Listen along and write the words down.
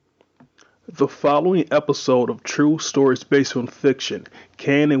The following episode of True Stories Based on Fiction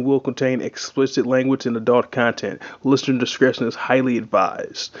can and will contain explicit language and adult content. Listener discretion is highly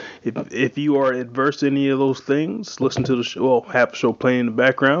advised. If you are adverse to any of those things, listen to the show. Well, have the show playing in the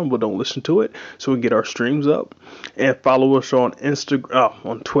background, but don't listen to it so we can get our streams up. And follow us on Instagram,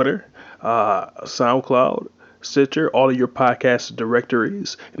 on Twitter, SoundCloud, Stitcher, all of your podcast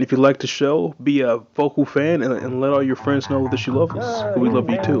directories. And if you like the show, be a vocal fan and let all your friends know that you love us. We love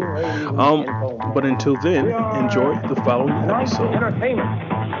you too. But until then, enjoy the following episode. Entertainment.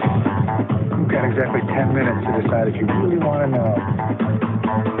 You've got exactly 10 minutes to decide if you really want to know.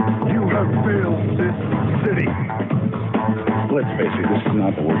 You have built this city. Let's face it, this is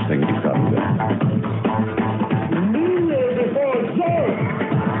not the worst thing you've done today. Kneel before Zeus!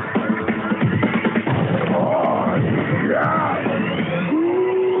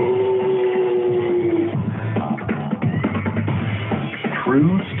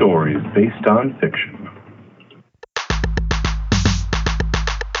 True stories based on fiction.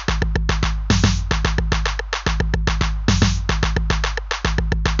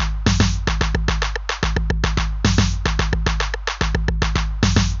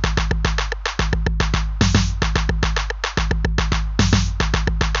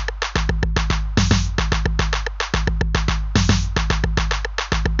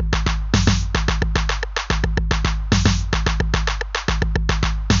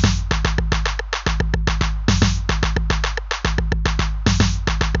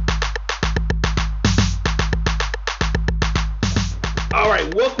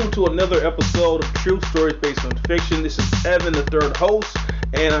 To another episode of True Stories Based on Fiction. This is Evan, the third host,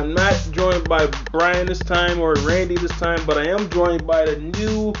 and I'm not joined by Brian this time or Randy this time, but I am joined by the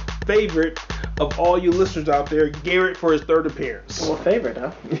new favorite of all you listeners out there, Garrett, for his third appearance. Well, favorite,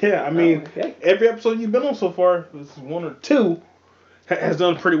 huh? Yeah, I mean, okay. Every episode you've been on so far, this is one or two, has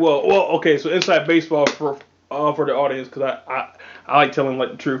done pretty well. Well, okay, so inside baseball for the audience, because I like telling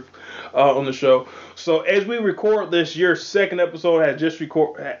like the truth on the show. So as we record this, your second episode had just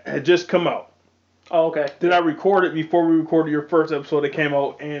come out. Oh, okay. Did I record it before we recorded your first episode that came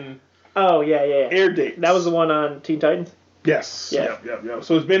out in? Oh, yeah. Air date. That was the one on Teen Titans? Yes. Yeah. Yep.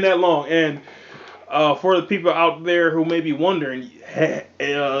 So it's been that long, and for the people out there who may be wondering,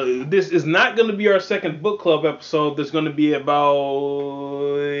 this is not going to be our second book club episode. That's going to be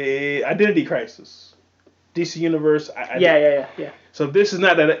about Identity Crisis. DC Universe. Yeah. So this is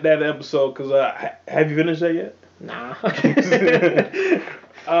not that episode, because have you finished that yet? Nah.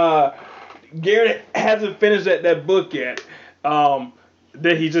 Garrett hasn't finished that book yet.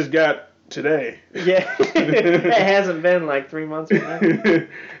 That he just got today. Yeah. It hasn't been like 3 months. Good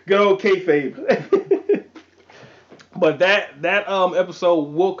old kayfabe. But that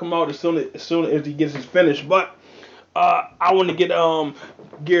episode will come out as soon as he gets his finished. But I want to get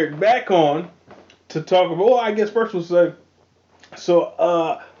Garrett back on to talk about. Well, I guess first we'll say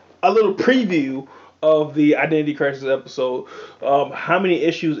a little preview of the Identity Crisis episode. How many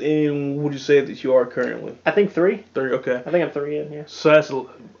issues in would you say that you are currently? I think 3. 3, okay. I think I'm 3 in, yeah. So that's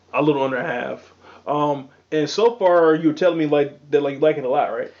a little under half. And so far you were telling me like that you like it a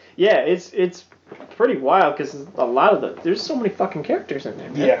lot, right? Yeah, it's pretty wild because there's so many fucking characters in there,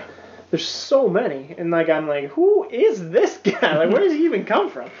 man. Yeah. There's so many, and I'm like, who is this guy? Like, where does he even come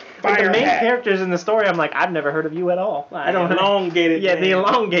from? Like, the main characters in the story, I'm like, I've never heard of you at all. I don't elongated. Yeah, man. The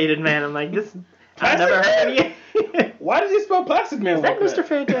elongated man. I'm like, this. I've never heard of you. Why did he spell Plastic Man? Is that Mr.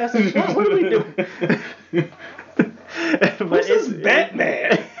 Fantastic? What are we doing? But it's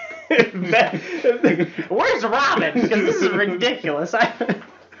Batman. Where's Robin? Because this is ridiculous. But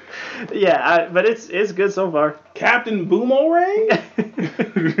it's good so far. Captain Boomerang.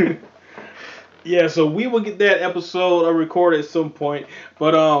 Yeah, so we will get that episode recorded at some point.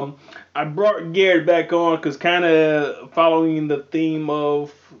 But I brought Garrett back on because kind of following the theme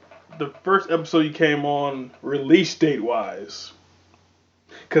of the first episode you came on, release date wise.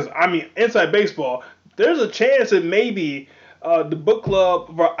 Because, I mean, Inside Baseball, there's a chance that maybe the book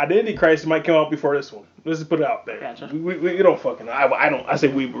club for Identity Crisis might come out before this one. Let's just put it out there. Gotcha. We don't fucking know. I say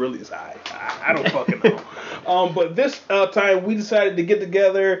we really is I don't fucking know. But this time we decided to get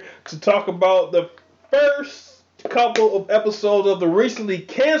together to talk about the first couple of episodes of the recently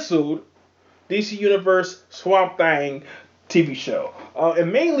canceled DC Universe Swamp Thing TV show.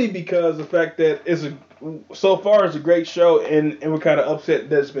 And mainly because the fact that so far it's a great show, and we're kind of upset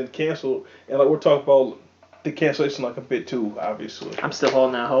that it's been canceled. And like we're talking about the cancellation like a bit too, obviously. I'm still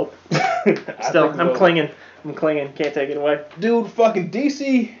holding out hope. I'm clinging. Can't take it away. Dude, fucking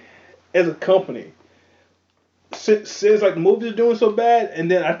DC as a company says like the movies are doing so bad, and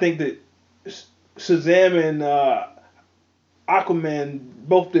then I think that Shazam and Aquaman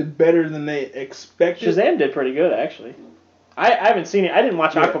both did better than they expected. Shazam did pretty good, actually. I haven't seen it. I didn't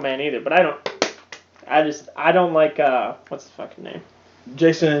watch Yeah. Aquaman either, but I don't like, what's the fucking name?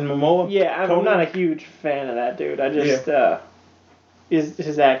 Jason Momoa? Yeah, I'm Conan? not a huge fan of that dude. I just,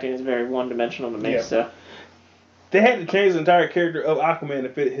 his acting is very one-dimensional to me, Yeah. so. They had to change the entire character of Aquaman to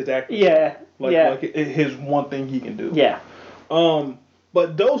fit his acting. Yeah, Like his one thing he can do. Yeah.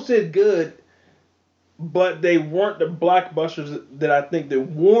 But those did good, but they weren't the blockbusters that I think that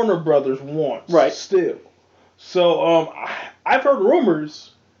Warner Brothers wants. Right. Still. So I've heard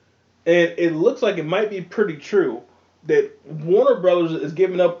rumors, and it looks like it might be pretty true, that Warner Brothers is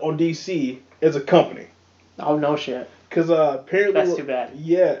giving up on DC as a company. Oh, no shit. Because apparently... That's too bad.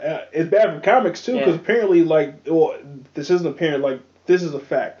 Yeah, it's bad for comics, too, because apparently, this isn't apparent, this is a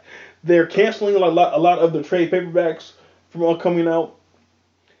fact. They're canceling a lot of the trade paperbacks from coming out.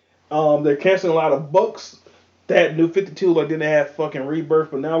 They're canceling a lot of books. That New 52, didn't have fucking Rebirth,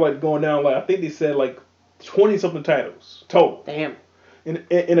 but now, going down, I think they said, 20-something titles total. Damn. And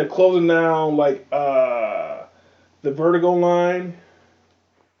they're closing down, the Vertigo line.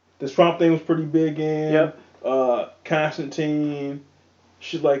 The Swamp Thing was pretty big in. Yep. Constantine,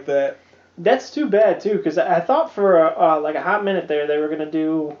 shit like that. That's too bad, too, because I thought for a hot minute there they were going to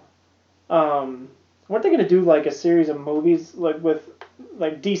do... weren't they going to do, a series of movies, with,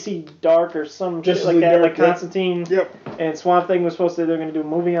 DC Dark or some shit like that, Dark, Constantine? Yep. And Swamp Thing was supposed to... They're going to do a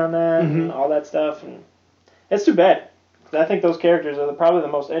movie on that and all that stuff, and it's too bad. I think those characters are probably the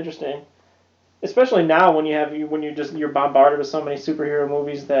most interesting. Especially now when you're bombarded with so many superhero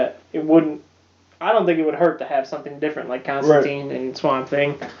movies that it wouldn't... I don't think it would hurt to have something different like Constantine and Swamp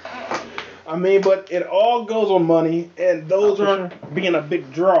Thing. I mean, but it all goes on money, and those aren't being a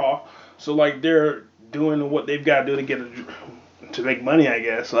big draw. So, they're doing what they've got to do to make money, I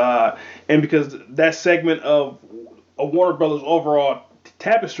guess. And because that segment of a Warner Brothers overall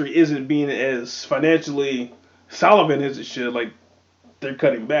tapestry isn't being as financially solvent as it should, they're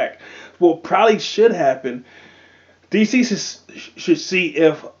cutting back. What probably should happen, DC should see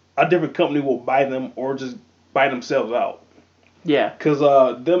if a different company will buy them or just buy themselves out. Yeah. Because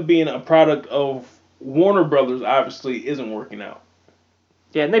them being a product of Warner Brothers obviously isn't working out.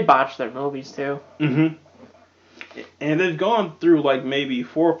 Yeah, and they botched their movies too. Mm-hmm. And they've gone through maybe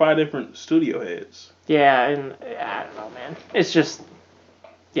 4 or 5 different studio heads. Yeah, and I don't know, man. It's just...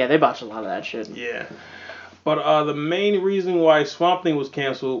 Yeah, they botched a lot of that shit. Yeah. But the main reason why Swamp Thing was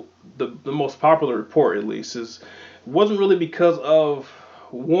canceled, the most popular report at least, wasn't really because of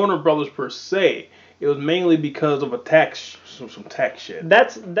Warner Brothers per se. It was mainly because of some tax shit.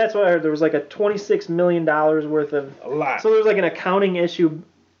 That's what I heard. There was a $26 million worth of... A lot. So there was an accounting issue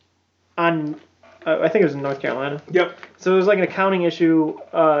on... I think it was in North Carolina. Yep. So there was an accounting issue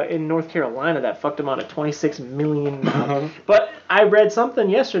in North Carolina that fucked them out at $26 million. But I read something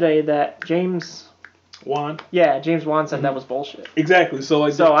yesterday that James Wan said that was bullshit. Exactly. So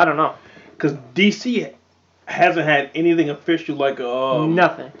I don't know. Because DC hasn't had anything official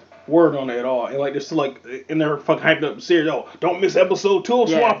nothing word on it at all, and they're still and they're fucking hyped up series. Oh, don't miss episode 2 of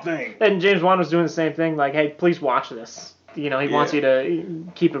Swamp Thing. And James Wan was doing the same thing. Hey, please watch this. He wants you to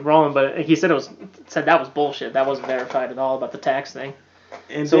keep it rolling, but he said that was bullshit. That wasn't verified at all about the tax thing.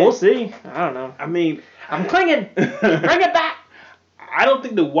 And so we'll see. I don't know. I mean, I'm clinging. Bring it back. I don't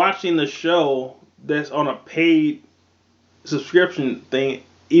think that watching the show that's on a paid subscription thing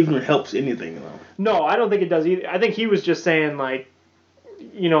even helps anything, though. No, I don't think it does either. I think he was just saying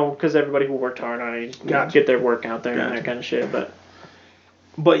because everybody who worked hard on it get their work out there and that kind of shit.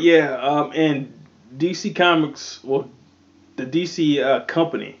 But yeah, and DC Comics, the DC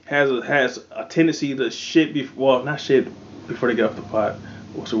company has a tendency to not shit before they get off the pot.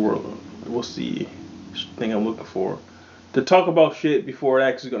 What's the thing I'm looking for? To talk about shit before it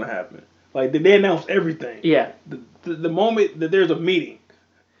actually is gonna happen. They announce everything. Yeah. The moment that there's a meeting.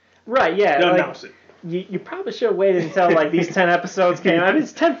 Right. Yeah. They'll announce it. You probably should have waited until these 10 episodes came out. I mean,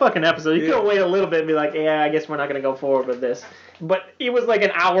 it's 10 fucking episodes. You could have waited a little bit and be like, yeah, I guess we're not going to go forward with this. But it was an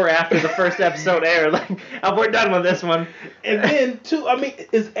hour after the first episode aired. We're done with this one. And then, too, I mean,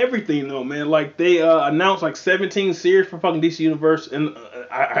 it's everything, though, man. They announced 17 series for fucking DC Universe. And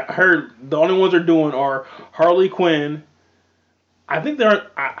I heard the only ones they're doing are Harley Quinn. I think they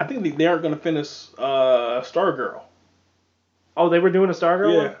aren't going to finish Stargirl. Oh, they were doing a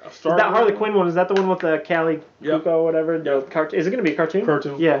Stargirl one? Yeah, a Stargirl. That Harley Quinn one, is that the one with the Callie Yep. Cuoco or whatever? Yep. Is it going to be a cartoon?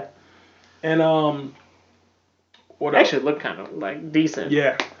 Cartoon. Yeah. And, what else? Actually, it looked kind of, decent.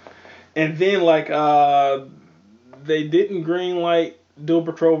 Yeah. And then, they didn't greenlight Doom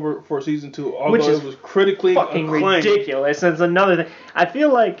Patrol for season 2, although Which is it was critically fucking acclaimed. ridiculous. That's another thing. I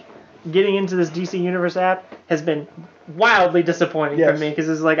feel like getting into this DC Universe app has been wildly disappointing for Yes. me because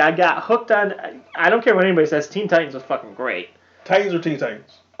it's like I got hooked on. I don't care what anybody says. Teen Titans was fucking great. Titans or Teen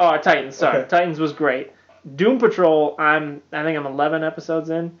Titans? Oh, Titans. Sorry, Okay. Titans was great. Doom Patrol. I think I'm 11 episodes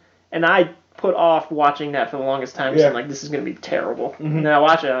in, and I put off watching that for the longest time. Yeah. So I'm like, this is gonna be terrible. And then I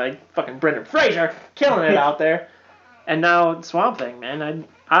watch it, I'm like fucking Brendan Fraser killing it out there, and now Swamp Thing, man.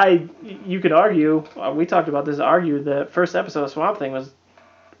 You could argue. We talked about this. Argue the first episode of Swamp Thing was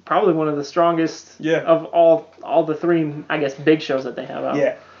probably one of the strongest of all the three, I guess, big shows that they have out.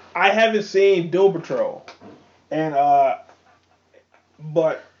 Yeah. I haven't seen Doom Patrol, and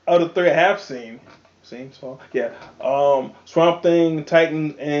but of the three I have seen. Swamp Thing,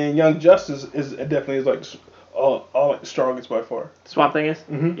 Titan, and Young Justice is definitely like all like the strongest by far. Swamp Thing is.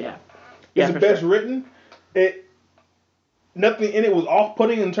 Mhm. Yeah. It's for the best sure. written. Nothing in it was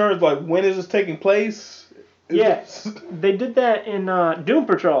off-putting in terms of like when is this taking place. Yes, they did that in Doom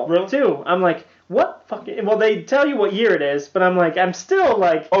Patrol Really? too. I'm like, what fucking? Well, they tell you what year it is, but I'm like, I'm still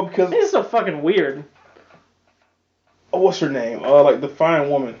like, Oh, because this is so fucking weird. what's her name? Like the fine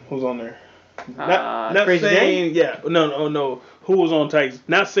woman who's on there. Not Crazy saying no. Who was on Titans?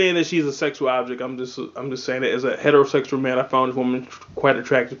 Not saying that she's a sexual object. I'm just saying that as a heterosexual man, I found this woman quite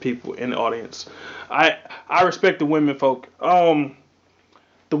attractive people in the audience. I respect the women folk.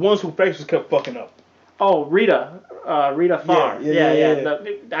 The ones who faces kept fucking up. Oh, Rita Farr. Yeah.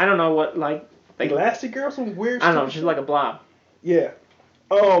 I don't know what like. Elastic Girl, some weird. I don't know. stupid She's like a blob. Yeah.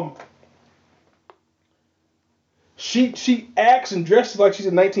 She acts and dresses like she's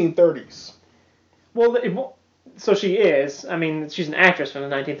in 1930s. Well, so she is. I mean, she's an actress from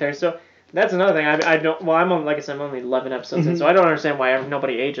the 1930s. So that's another thing. I don't. Well, I'm on, like I said, I'm only 11 episodes in, so I don't understand why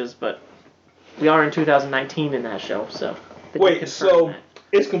nobody ages. But we are in 2019 in that show, so. they did Wait, confirm so that.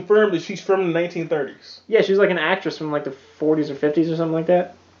 it's confirmed that she's from the 1930s. Yeah, she's like an actress from like the 40s or 50s or something like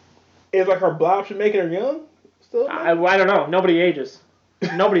that. Is like her blob should making her young? Still? I don't know. Nobody ages.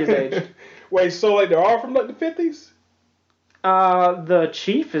 Nobody is aged. Wait, so like they're all from like the 50s? The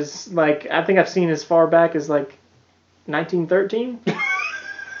Chief is like, I think I've seen as far back as like 1913.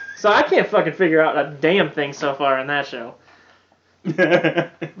 So I can't fucking figure out a damn thing so far in that show.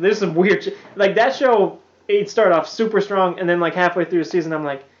 There's some weird shit. Like that show, it started off super strong, and then like halfway through the season, I'm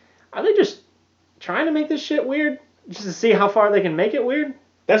like, are they just trying to make this shit weird? Just to see how far they can make it weird?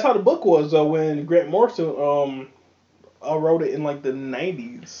 That's how the book was though when Grant Morrison wrote it in like the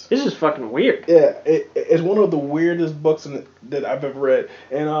 90s. This is fucking weird. Yeah, it's one of the weirdest books that I've ever read.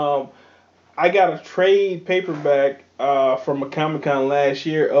 And I got a trade paperback from a Comic-Con last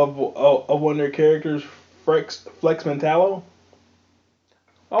year of one of their characters, Flex Mentallo.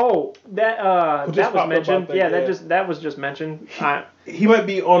 Oh, that Just was popped up mentioned. out there, Yeah, yeah. that was just mentioned. He might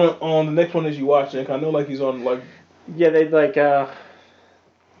be on the next one that you watch. I know like he's on like. Yeah, they like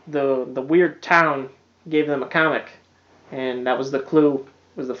the weird town gave them a comic, and that was the clue.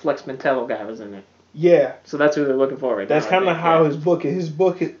 Was the Flex Mentallo guy was in it? Yeah, So that's who they're looking for right that's now. kind of how his book is. His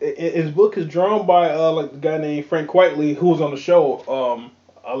book is drawn by like the guy named Frank Quitely who was on the show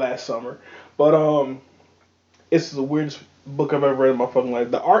last summer. But it's the weirdest book I've ever read in my fucking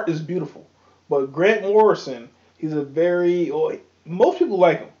life. The art is beautiful, but Grant Morrison, he's most people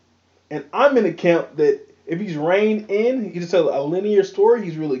like him, and I'm in the camp that if he's reined in, he just tells a linear story.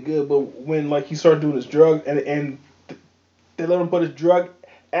 He's really good, but when like he started doing his drug and they let him put his drug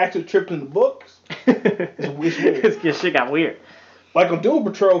acid trip in the books. It's weird. This shit got weird. Like on Doom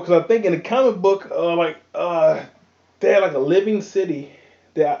Patrol, because I think in the comic book, they had like a living city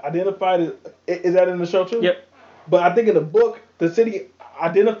that identified as. Is that in the show too? Yep. But I think in the book, the city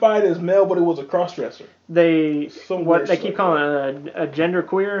identified as male, but it was a crossdresser. They Some what weird they shit keep like calling it a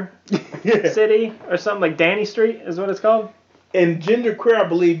genderqueer Yeah. city or something like Danny Street is what it's called. And genderqueer, I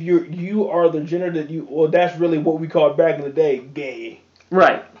believe you are the gender that you. Well, that's really what we called back in the day, gay.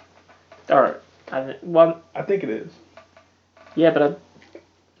 Right. Or I think it is. yeah, but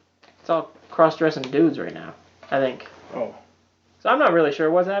it's all cross-dressing dudes right now. I think. Oh. So I'm not really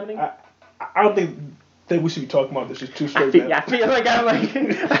sure what's happening. I don't think we should be talking about this. Just too I straight. feel like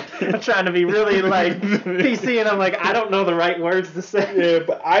I'm trying to be really like PC, and I'm like I don't know the right words to say. Yeah,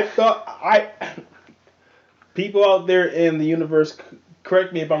 but I thought people out there in the universe,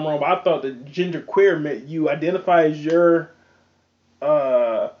 correct me if I'm wrong, but I thought that genderqueer meant you identify as your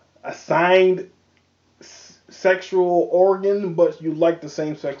assigned sexual organ, but you like the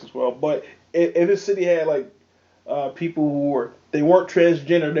same sex as well. But if this city had like people who weren't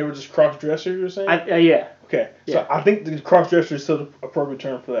transgender, they were just cross dressers. You're saying? Yeah. Okay, Yeah. so I think the cross dresser is still the appropriate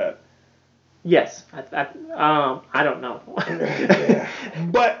term for that. Yes. I don't know.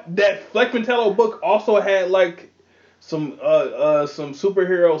 But that Fleck Mentallo book also had like some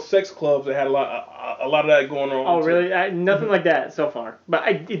superhero sex clubs that had a lot of that going on. Oh, too. really? Nothing like that so far. But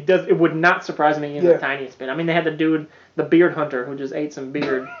it would not surprise me in the tiniest bit. I mean, they had the dude, the beard hunter, who just ate some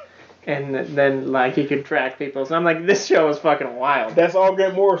beard, and then like he could track people. So I'm like, this show is fucking wild. That's all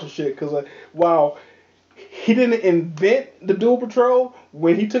Grant Morrison shit. Cause like, wow, he didn't invent the Doom Patrol.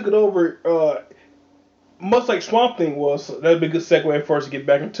 When he took it over, much like Swamp Thing was. That'd be a good segue for us to get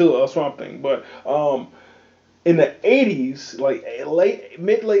back into Swamp Thing. But in the 80s, like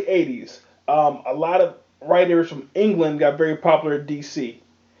mid-late 80s, a lot of writers from England got very popular at DC.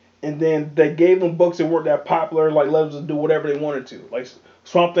 And then they gave them books that weren't that popular, like let them do whatever they wanted to. Like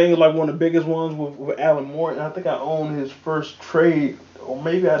Swamp Thing is like one of the biggest ones with Alan Moore, and I think I own his first trade, or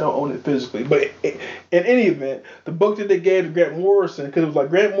maybe I don't own it physically. But in any event, the book that they gave to Grant Morrison, because it was like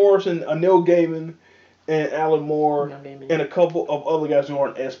Grant Morrison, Neil Gaiman, and Alan Moore, and a couple of other guys who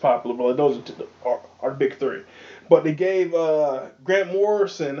aren't as popular, but like those are the big three. But they gave Grant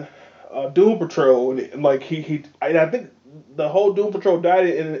Morrison Doom Patrol, and like I think the whole Doom Patrol died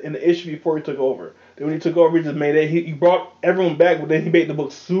in the issue before he took over. Then when he took over, he just made it. He brought everyone back, but then he made the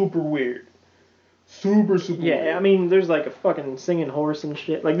book super weird, super weird. Yeah, I mean, there's like a fucking singing horse and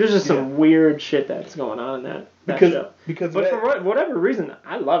shit. Like, there's just some weird shit that's going on in that show. But for whatever reason,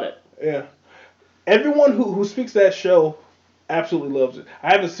 I love it. Yeah. Everyone who speaks that show absolutely loves it.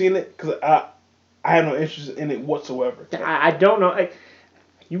 I haven't seen it because I have no interest in it whatsoever. I don't know.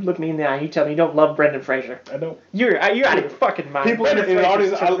 You look me in the eye. You tell me you don't love Brendan Fraser. I don't. You're out of your fucking mind. People in the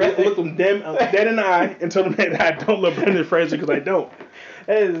audience, I look them dead in the eye and tell them that I don't love Brendan Fraser because I don't.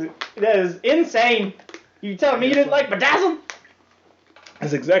 That is insane. You telling me you didn't like Bedazzled?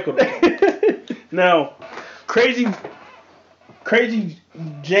 That's exactly what I'm saying. Now, Crazy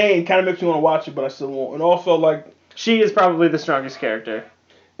Jane kind of makes me want to watch it, but I still won't. And also, like... She is probably the strongest character.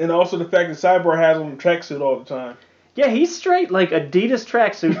 And also the fact that Cyborg has on a tracksuit all the time. Yeah, he's straight like Adidas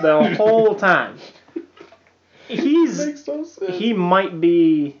tracksuit the whole time. Makes no sense. He might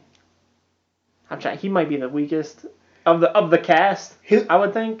be... He might be the weakest of the cast, I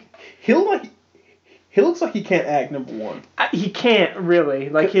would think. He looks like he can't act, number one. He can't, really.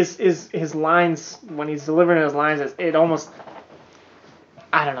 Like, his lines, when he's delivering his lines, it almost...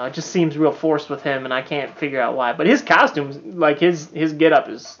 I don't know, it just seems real forced with him, and I can't figure out why. But his costumes, like, his get-up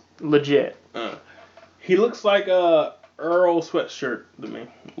is legit. He looks like a Earl sweatshirt to me,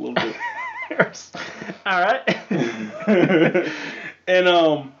 a little bit. Alright. And,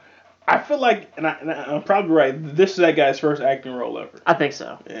 I feel like, and I'm probably right, this is that guy's first acting role ever. I think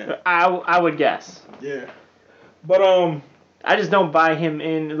so. Yeah. I would guess. Yeah. But, I just don't buy him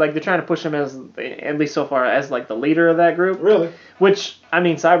in, like, they're trying to push him as, at least so far, as, like, the leader of that group. Really? Which, I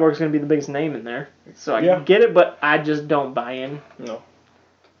mean, Cyborg's going to be the biggest name in there. So I get it, but I just don't buy in. No.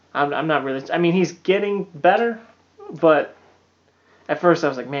 I'm not really, I mean, he's getting better, but at first I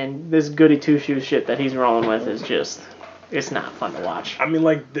was like, man, this goody two-shoes shit that he's rolling with is just, it's not fun to watch. I mean,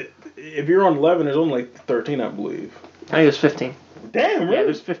 like, if you're on 11, there's only, like, 13, I believe. I think it was 15. Damn, really? Yeah,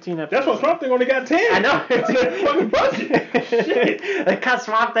 there's 15 episodes. That's what Swamp Thing only got 10. I know. It's a fucking budget. Shit. They cut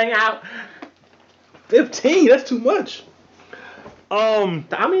Swamp Thing out. 15, that's too much. How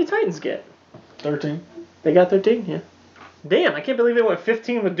many Titans get? 13. They got 13, yeah. Damn, I can't believe they went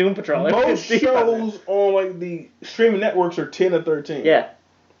 15 with Doom Patrol. Most shows on like the streaming networks are 10 or 13. Yeah.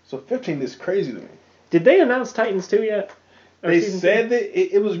 So 15 is crazy to me. Did they announce Titans 2 yet? They said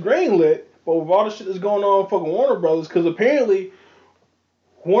that it was greenlit, but with all the shit that's going on with fucking Warner Brothers, because apparently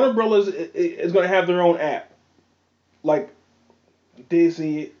Warner Brothers is going to have their own app. Like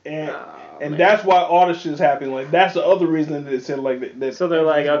Disney, and that's why all this shit is happening. Like, that's the other reason that it said like that. So they're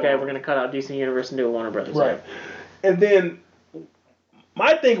like, okay, we're going to cut out DC Universe and do a Warner Brothers. Right. App. And then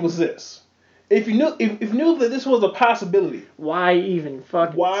my thing was this. If you knew that this was a possibility, why even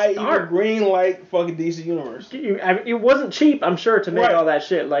fucking even green light fucking DC Universe? I mean, it wasn't cheap, I'm sure, to make all that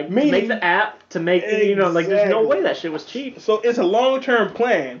shit. Like, make the app, to make, like, there's no way that shit was cheap. So it's a long-term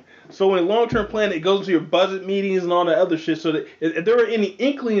plan. So in a long-term plan, it goes into your budget meetings and all that other shit. So that if there were any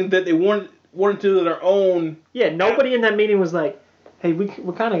inkling that they wanted to do their own... Yeah, nobody in that meeting was like, hey, we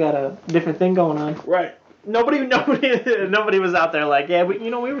kind of got a different thing going on. Right. Nobody was out there like, yeah, we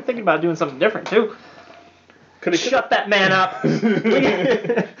were thinking about doing something different too. Shut that man up.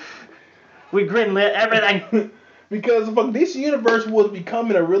 We greenlit everything. Because the fucking DC Universe was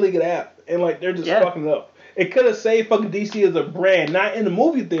becoming a really good app, and like they're just fucking it up. It could have saved fucking DC as a brand, not in the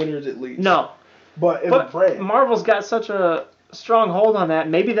movie theaters at least. No, but as a brand. Marvel's got such a strong hold on that.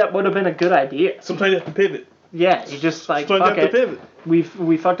 Maybe that would have been a good idea. Sometimes you have to pivot. Yeah, you just like sometimes you have to pivot.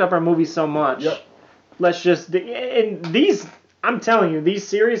 We fucked up our movies so much. Yep. Let's just, and these, I'm telling you, these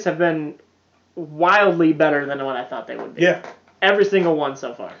series have been wildly better than what I thought they would be. Yeah. Every single one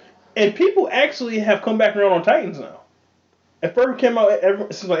so far. And people actually have come back around on Titans now. At first it came out,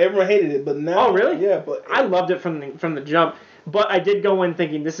 it seems like everyone hated it, but now... Oh, really? Yeah, but... I loved it from the jump, but I did go in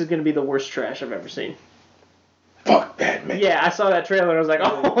thinking this is going to be the worst trash I've ever seen. Fuck Batman. Yeah, I saw that trailer and I was like,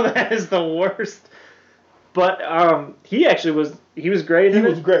 oh, that is the worst. But he actually was... He was great in it.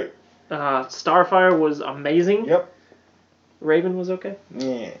 He was great. Starfire was amazing. Yep. Raven was okay.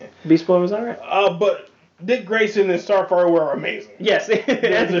 Yeah. Beast Boy was alright. But Dick Grayson and Starfire were amazing. Yes.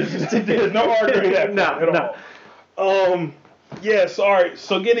 There's no arguing that at all. Yes, all right.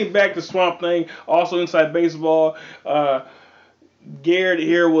 So getting back to Swamp Thing, also Inside Baseball, Garrett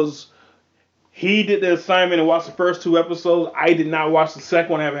here he did the assignment and watched the first 2 episodes. I did not watch the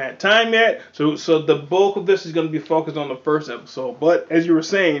second one. I haven't had time yet. So the bulk of this is going to be focused on the first episode. But as you were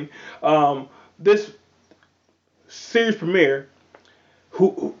saying, this series premiere,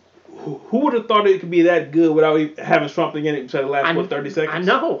 who would have thought it could be that good without even having Swamp Thing in it besides the last 30 seconds?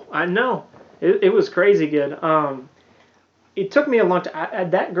 I know. It was crazy good. It took me a long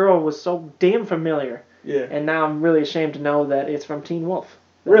time. That girl was so damn familiar. Yeah. And now I'm really ashamed to know that it's from Teen Wolf.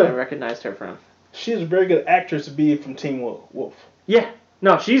 Really? I recognized her from. She's a very good actress to be from Teen Wolf. Yeah.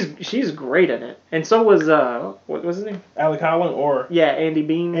 No, she's great in it. And so was, what was his name? Alec Holland or... Yeah, Andy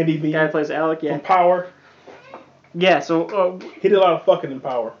Bean. Andy Bean. The guy that plays Alec, yeah. From Power. Yeah, so... he did a lot of fucking in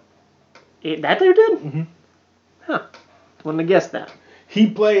Power. That dude did? Mm-hmm. Huh. Wouldn't have guessed that. He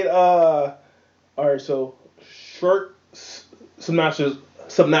played, alright, so, short synopsis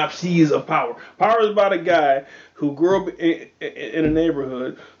of Power. Power is about a guy who grew up in a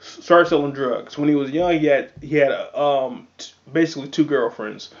neighborhood, started selling drugs. When he was young, he had basically 2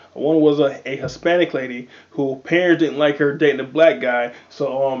 girlfriends. One was a Hispanic lady who parents didn't like her dating a black guy,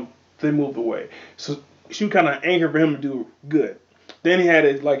 so they moved away. So she was kind of anchored for him to do good. Then he had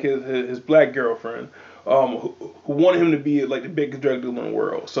his black girlfriend, who wanted him to be like the biggest drug dealer in the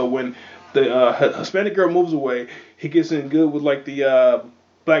world. So when the Hispanic girl moves away, he gets in good with like the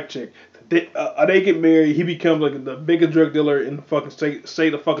black chick. They get married. He becomes like the biggest drug dealer in the fucking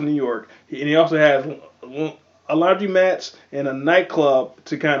state of fucking New York. And he also has a laundromat and a nightclub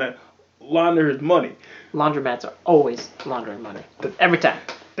to kind of launder his money. Laundromats are always laundering money. Every time.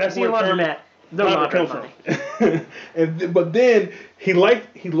 That's where laundromat. They're laundering money. But then he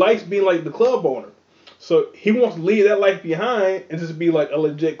likes being like the club owner. So he wants to leave that life behind and just be like a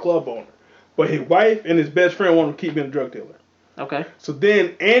legit club owner. But his wife and his best friend want him to keep being a drug dealer. Okay. So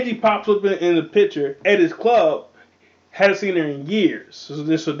then Angie pops up in the picture at his club. Hadn't seen her in years. So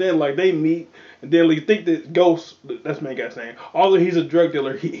then like they meet, and then you think that Ghost, that's my guy's name. Although he's a drug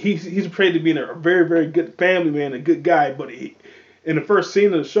dealer, he's portrayed to be a very, very good family man, a good guy. But in the first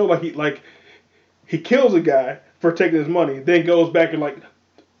scene of the show, he kills a guy for taking his money, then goes back and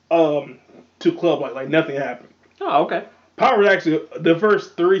to club like nothing happened. Oh, okay. Power actually, the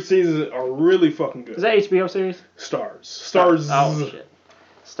first 3 seasons are really fucking good. Is that HBO series? Stars. Oh shit.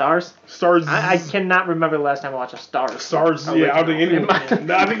 Stars. I cannot remember the last time I watched a Stars. Yeah, I don't think anyone. I think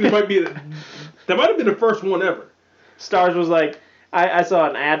that might have been the first one ever. Stars was like, I saw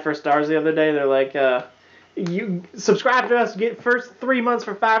an ad for Stars the other day. They're like, you subscribe to us, get first 3 months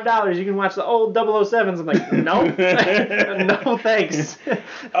for $5. You can watch the old 007s. I'm like, no, no thanks.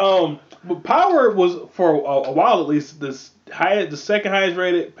 But Power was for a while at least the second highest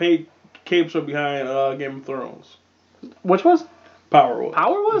rated paid cable show behind Game of Thrones. Which was? Power was.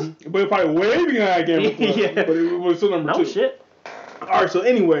 Power was? But it was probably way behind Game of Thrones. Yeah. But it was still number 2. No shit. Alright, so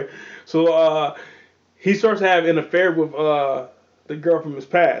anyway, he starts to have an affair with the girl from his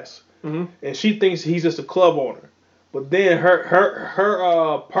past. Mm-hmm. And she thinks he's just a club owner. But then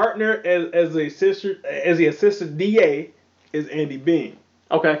her partner as the assistant DA is Andy Bean.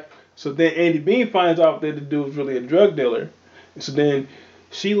 Okay. So then Andy Bean finds out that the dude is really a drug dealer. So then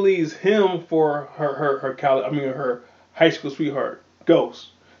she leaves him for her high school sweetheart,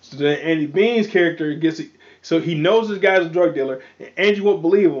 Ghost. So then Andy Bean's character so he knows this guy's a drug dealer, and Angie won't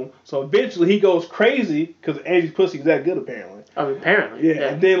believe him. So eventually he goes crazy because Angie's pussy's that good apparently. Oh, apparently. Yeah.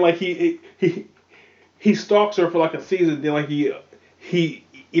 And then he stalks her for like a season. Then he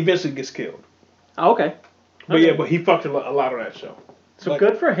eventually gets killed. Oh, okay. But yeah, but he fucked a lot on that show. So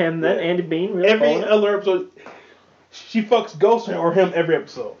good for him then. Yeah. Andy Bean really. Every other episode, she fucks Ghost or him every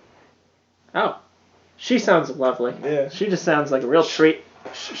episode. Oh, she sounds lovely. Yeah. She just sounds like a real treat.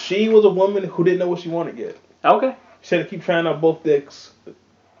 She was a woman who didn't know what she wanted yet. Okay. She had to keep trying out both dicks.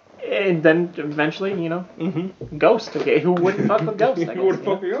 And then eventually, Ghost. Okay, who wouldn't fuck with Ghost? Who wouldn't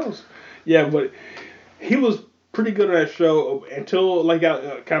fuck with Ghost? Yeah, but he was pretty good on that show until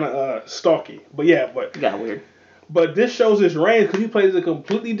got kind of stalky. But yeah, got weird. But this shows his range because he plays a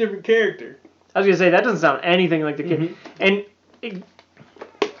completely different character. I was gonna say that doesn't sound anything like the kid. And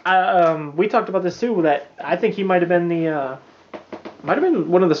we talked about this too. That I think he might have been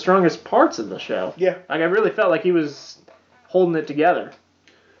one of the strongest parts of the show. Yeah. Like I really felt like he was holding it together.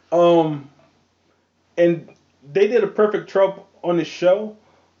 And they did a perfect trope on the show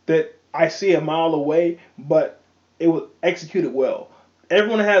that I see a mile away, but it was executed well.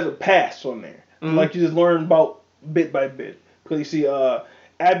 Everyone has a past on there. Like you just learn about bit by bit. Because you see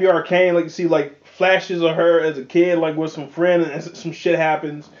Abby Arcane, like you see like flashes of her as a kid, like with some friend, and some shit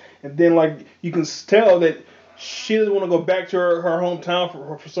happens, and then like you can tell that she doesn't want to go back to her hometown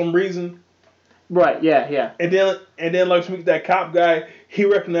for some reason. Right. Yeah. And then like she meets that cop guy, he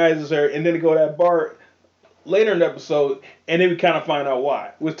recognizes her, and then they go to that bar later in the episode, and then we kind of find out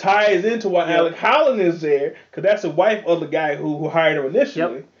why. Which ties into why Alec Holland is there, because that's the wife of the guy who hired him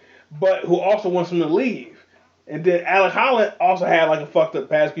initially, but who also wants him to leave. And then Alec Holland also had like a fucked up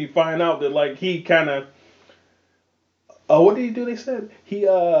past. You find out that like he kind of, what did he do? They said he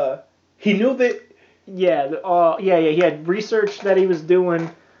knew that. Yeah. He had research that he was doing.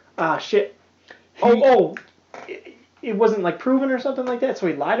 Shit. It wasn't like proven or something like that, so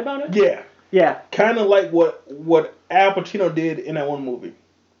he lied about it. Yeah. Yeah. Kind of like what Al Pacino did in that one movie.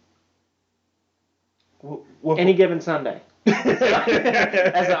 Any Given Sunday.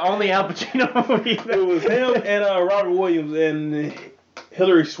 That's the only Al Pacino movie. It was him and Robert Williams and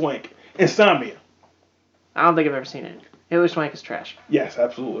Hilary Swank. Insomnia. I don't think I've ever seen it. Hilary Swank is trash. Yes,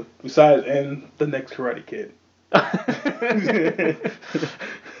 absolutely. Besides, and the next Karate Kid.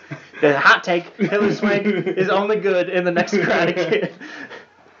 The hot take: Hilary Swank is only good in the next Karate Kid.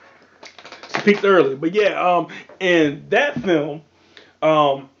 Peaked early, but yeah, in that film,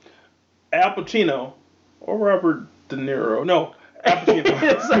 Al Pacino or Robert De Niro, no, Al Pacino.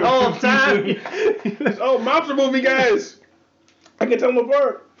 It's the whole time. Mobster movie guys, I can tell them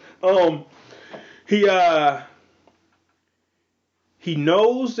apart. He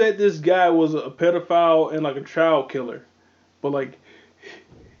knows that this guy was a pedophile and like a child killer, but like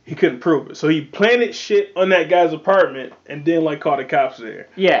he couldn't prove it, so he planted shit on that guy's apartment and then like called the cops there.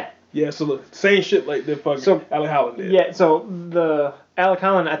 Yeah, so the same shit like the fucking Alec Holland did. Yeah, so the Alec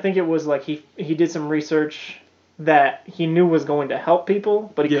Holland, I think it was like he did some research that he knew was going to help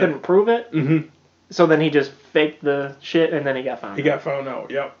people, but he couldn't prove it. Mm-hmm. So then he just faked the shit, and then he got found out. He got found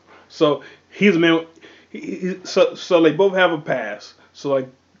out, yep. So he's a man. So they both have a past. So like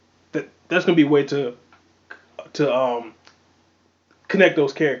that's gonna be a way to connect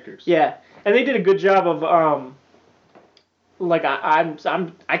those characters. Yeah, and they did a good job of like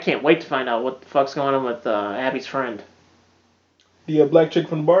I can't wait to find out what the fuck's going on with Abby's friend. The black chick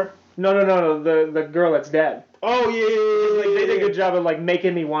from the bar? No, the girl that's dead. Oh yeah. Like, they did a good job of like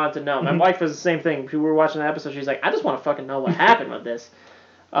making me want to know. My wife was the same thing. We were watching the episode. She's like, I just want to fucking know what happened with this.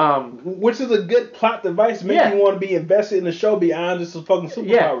 Which is a good plot device to make you want to be invested in the show beyond just the fucking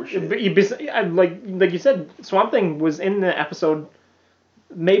superpower shit. But like you said, Swamp Thing was in the episode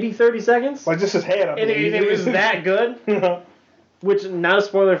maybe 30 seconds. Like just his head up. And it was that good. Which, not a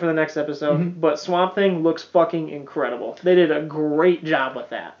spoiler for the next episode, but Swamp Thing looks fucking incredible. They did a great job with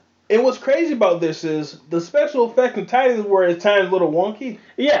that. And what's crazy about this is the special effects in Titans were at times a little wonky.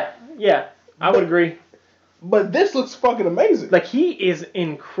 Yeah, I would agree. But this looks fucking amazing. Like, he is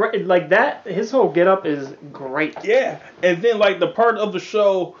incredible. Like, that, his whole getup is great. Yeah, and then, like, the part of the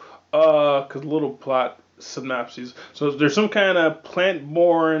show, because little plot synopses. So there's some kind of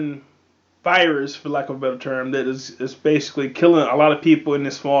plant-borne virus, for lack of a better term, that is basically killing a lot of people in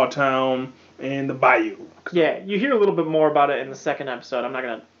this small town and the bayou. Yeah, you hear a little bit more about it in the second episode. I'm not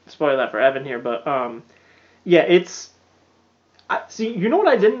going to spoil that for Evan here, but, yeah, it's... see, you know what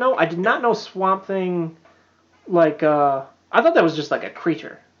I didn't know? I did not know Swamp Thing... Like, I thought that was just like a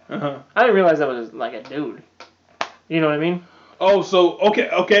creature. Uh-huh. I didn't realize that was like a dude. You know what I mean? Oh, so,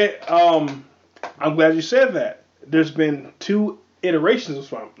 okay. I'm glad you said that. There's been 2 iterations of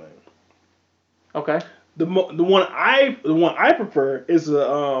Swamp Thing. Okay. The one I prefer is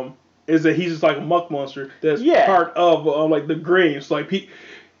that he's just like a muck monster that's part of like the Greens. Like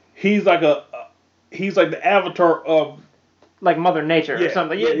he's like the avatar of like Mother Nature or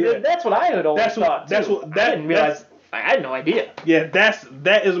something. Yeah, that's what I had always thought. I didn't realize. I had no idea. Yeah,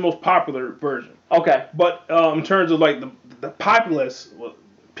 that is the most popular version. Okay. But in terms of like the populace, well,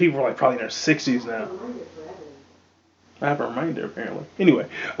 people are like probably in their 60s now. I have a reminder apparently. Anyway,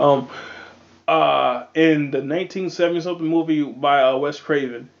 in the 1970 something movie by Wes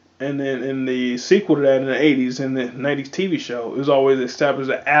Craven, and then in the sequel to that in the 80s, in the 90s TV show, it was always established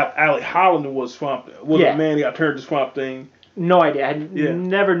that Alec Holland was the man who got turned to Swamp Thing. No idea. I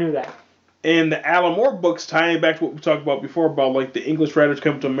never knew that. And the Alan Moore books tying back to what we talked about before about like the English writers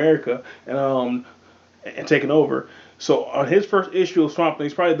coming to America and taking over. So on his first issue of Swamp Thing,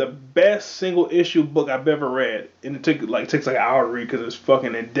 it's probably the best single issue book I've ever read, and it takes like an hour to read because it's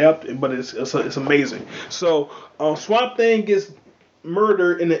fucking in depth, but it's amazing. So Swamp Thing gets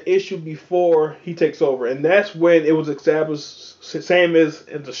murdered in the issue before he takes over, and that's when it was established, same as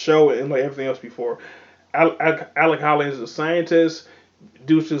in the show and like everything else before. Alec Holland is a scientist.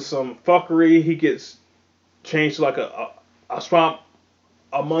 Due to some fuckery, he gets changed to like a swamp,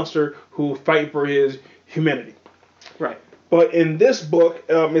 a monster who's fighting for his humanity. Right. But in this book,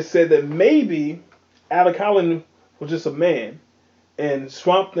 it said that maybe Alec Holland was just a man, and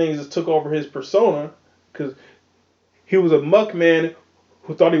Swamp Thing just took over his persona because he was a muck man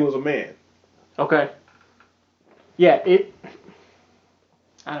who thought he was a man. Okay. Yeah,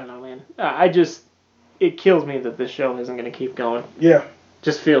 I don't know, man. It kills me that this show isn't going to keep going. Yeah.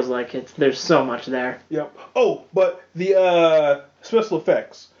 Just feels like there's so much there. Yep. Oh, but the special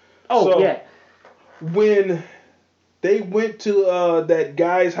effects. Oh, so, yeah. When they went to that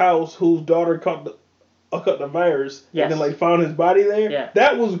guy's house whose daughter caught the virus, yes. and then like found his body there, yeah.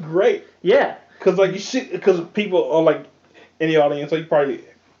 That was great. Yeah. Because people are like in the audience, like you've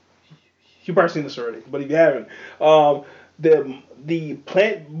probably seen this already, but if you haven't, the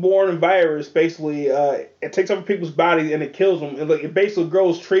plant-borne virus basically it takes over people's bodies and it kills them, and like it basically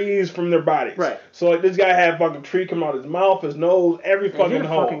grows trees from their bodies. Right. So like this guy had fucking tree come out of his mouth, his nose, every fucking did a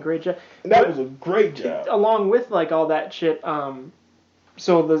hole. fucking great job. And that was a great job. Along with like all that shit,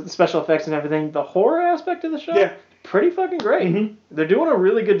 so the special effects and everything, the horror aspect of the show, yeah, pretty fucking great. Mm-hmm. They're doing a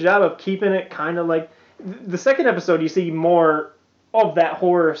really good job of keeping it kind of like the second episode. You see more of that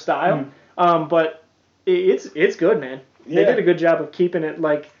horror style, but it's good, man. They did a good job of keeping it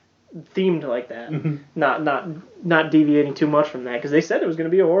like themed like that, not deviating too much from that, because they said it was going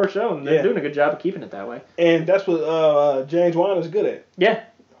to be a horror show, and they're doing a good job of keeping it that way. And that's what James Wan is good at. Yeah.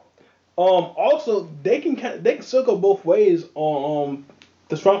 Also, they can still go both ways on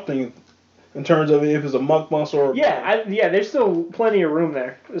the Swamp Thing in terms of if it's a muck monster or there's still plenty of room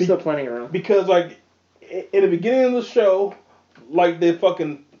there. There's still plenty of room because like in the beginning of the show, like the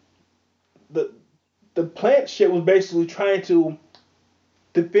plant shit was basically trying to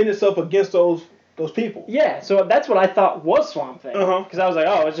defend itself against those people. Yeah, so that's what I thought was Swamp Thing. Uh-huh. Because I was like,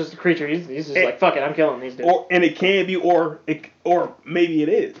 oh, it's just a creature. He's just like, fuck it, I'm killing these dudes. And it can be, or maybe it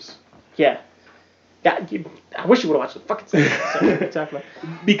is. Yeah. I wish you would have watched the fucking series. Sorry, talk about.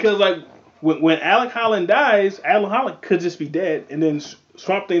 Because like when Alec Holland dies, Alec Holland could just be dead, and then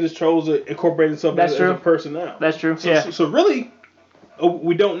Swamp Thing just chose to incorporate himself as a person now. That's true. So really,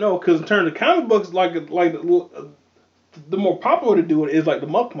 we don't know, because in terms of comic books, like the more popular to do it is like the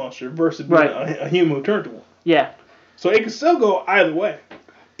muck monster versus being a human who turned to one. Yeah. So it can still go either way.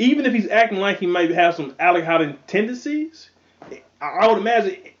 Even if he's acting like he might have some Alec Holland tendencies, I would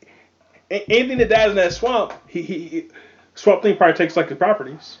imagine anything that dies in that swamp, Swamp Thing probably takes like his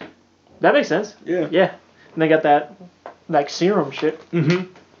properties. That makes sense. Yeah. Yeah. And they got that like serum shit.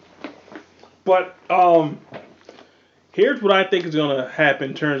 Mm-hmm. But here's what I think is gonna happen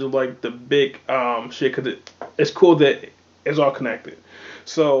in terms of like the big shit, because it's cool that it's all connected.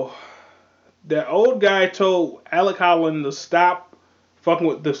 So that old guy told Alec Holland to stop fucking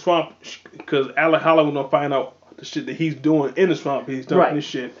with the swamp, because Alec Holland was gonna find out the shit that he's doing in the swamp. He's dumping this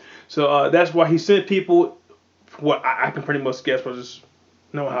shit. So that's why he sent people. What I can pretty much guess, but just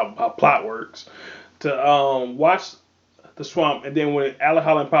know how plot works, to watch the swamp, and then when Alec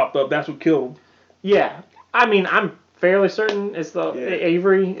Holland popped up, that's what killed him. Yeah. I mean, I'm fairly certain it's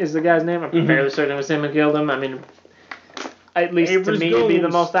Avery is the guy's name. I'm fairly certain it was him who killed him. I mean, at least Avery's to me, it'd be the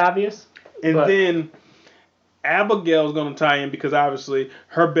most obvious. And then Abigail's going to tie in, because obviously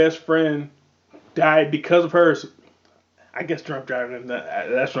her best friend died because of her, I guess, drunk driving.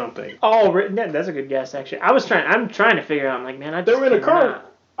 That's what I'm thinking. Oh, that's a good guess, actually. I'm trying to figure out. I'm like, man, they were in a car,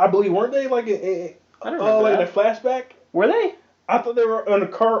 I believe, weren't they? Like I don't know, like in a flashback. Were they? I thought they were in a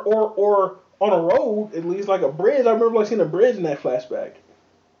car or on a road, at least like a bridge. I remember like seeing a bridge in that flashback.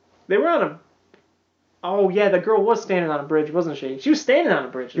 They were on a. Oh yeah, the girl was standing on a bridge, wasn't she? She was standing on a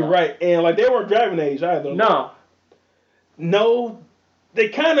bridge. You're right, and like they weren't driving age either. No, they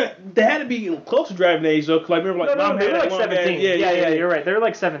had to be close to driving age though. Cause like remember like mom they were had like 17. Yeah, you're right. They were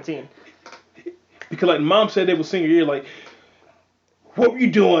like 17. Because like mom said they were senior year. Like, what were you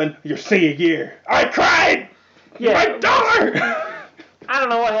doing your senior year? I cried. Yeah, my daughter. I don't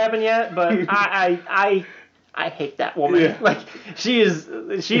know what happened yet, but I hate that woman. Yeah. Like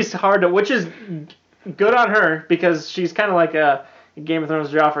she's hard to, which is good on her, because she's kind of like a Game of Thrones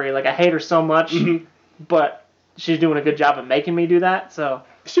Joffrey. Like I hate her so much, but she's doing a good job of making me do that. So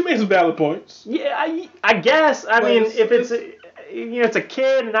She made some valid points. Yeah, I guess. I mean, if it's it's a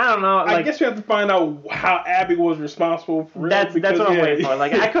kid, and I don't know. Like, I guess you have to find out how Abby was responsible for that's what I'm waiting for.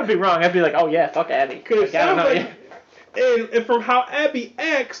 Like, I could be wrong. I'd be like, oh yeah, fuck Abby. Because like, I don't know. And from how Abby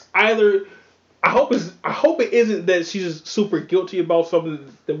acts, either I hope it isn't that she's just super guilty about something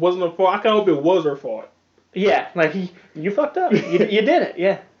that wasn't her fault. I kind of hope it was her fault. Yeah, like you fucked up. You did it.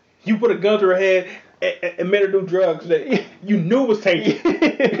 Yeah. You put a gun to her head and made her do drugs that you knew was tainted.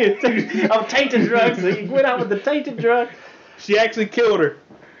 Tainted drugs. So you went out with the tainted drug. She actually killed her.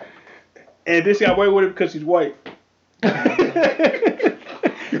 And then she got away with it because she's white. Yeah,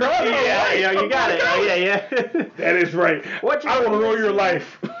 you got it. Oh, yeah. That is right. I want to know your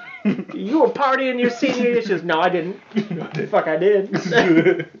life. You were partying your senior issues. No, I didn't. Fuck, I did.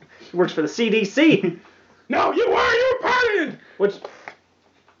 Works for the CDC. No, you were partying. Which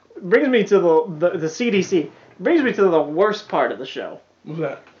brings me to the CDC. Brings me to the worst part of the show. What's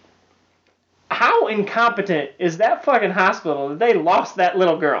that? How incompetent is that fucking hospital that they lost that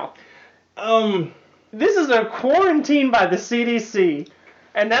little girl? This is a quarantine by the CDC,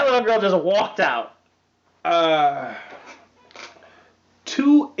 and that little girl just walked out.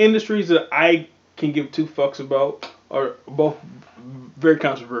 Two industries that I can give two fucks about are both very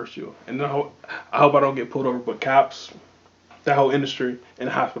controversial, and I hope I don't get pulled over. But cops, that whole industry, and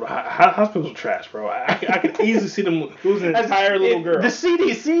the hospital. Hospitals are trash, bro. I can easily see them losing an entire little girl. The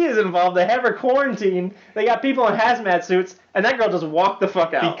CDC is involved. They have her quarantined. They got people in hazmat suits, and that girl just walked the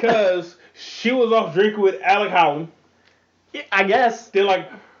fuck out. Because she was off drinking with Alec Holland. Yeah, I guess. Then, like,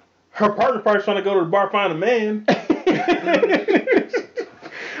 her partner's probably trying to go to the bar find a man.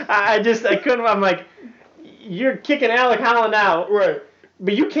 I couldn't. I'm like, you're kicking Alec Holland out, Right.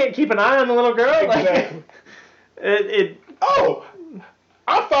 but you can't keep an eye on the little girl. Exactly. Like, Oh,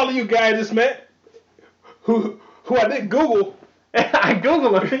 I follow you guys just met, who I didn't Google. I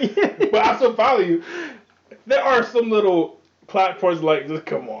Googled him, but I still follow you. There are some little platforms like, just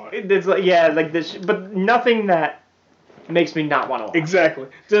come on. It's like, yeah, like this, but nothing that makes me not want to watch. Exactly.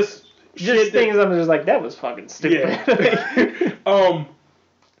 Just things I'm just like, that was fucking stupid. Yeah.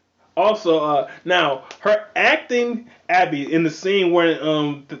 Also, now her acting, Abby, in the scene where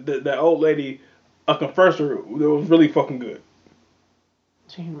the old lady confronts her, it was really fucking good.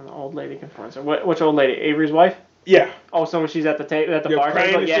 An old lady confronts her. Which old lady? Avery's wife? Yeah. Oh, so when she's at the bar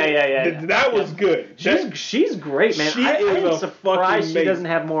table? Yeah. That was good. She's great, man. I'm surprised she doesn't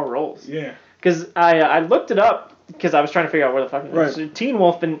have more roles. Yeah. Because I looked it up because I was trying to figure out where the fuck it was. Right. Teen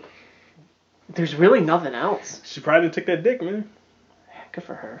Wolf, and there's really nothing else. She probably didn't take that dick, man. Good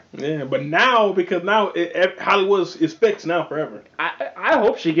for her. Yeah, but now, because now Hollywood is fixed now forever. I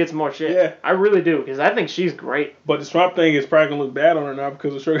hope she gets more shit. Yeah. I really do, because I think she's great. But the Swamp Thing is probably going to look bad on her now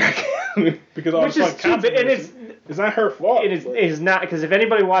because of Sugar because all Which is too big, and it's not her fault. It is not, because if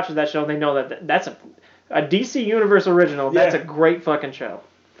anybody watches that show, they know that that's a DC Universe original. That's a great fucking show.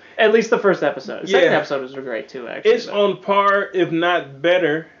 At least the first episode. The second episode was great too, actually. It's on par, if not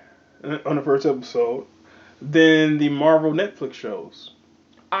better, on the first episode than the Marvel Netflix shows.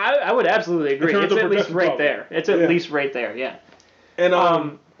 I would absolutely agree. It's at least right there. It's at least right there, yeah. And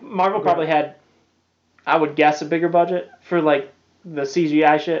Marvel probably had, I would guess, a bigger budget for like the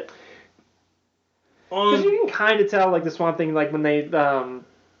CGI shit. Because you can kind of tell, like the Swamp Thing, like when they,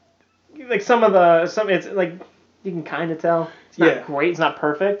 like some it's like you can kind of tell. It's not great. It's not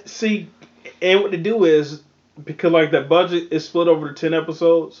perfect. See, and what they do is because like that budget is split over the 10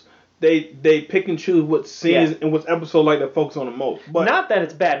 episodes. They pick and choose what scenes and what episode like to focus on the most. But not that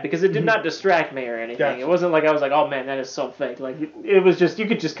it's bad, because it did not distract me or anything. Gotcha. It wasn't like I was like, oh man, that is so fake. Like it was just, you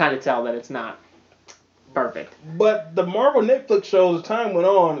could just kind of tell that it's not perfect. But the Marvel Netflix shows, as time went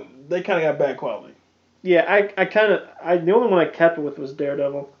on, they kind of got bad quality. Yeah, the only one I kept with was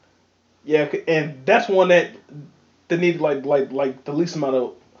Daredevil. Yeah, and that's one that needed like the least amount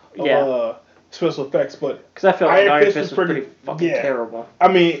of special effects, but because I felt like Iron Fist was pretty fucking terrible. I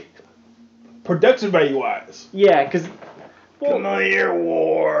mean, production value wise. Yeah, because Come on here,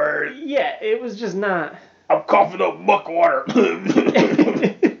 Ward. Yeah, it was just not. I'm coughing up buck water.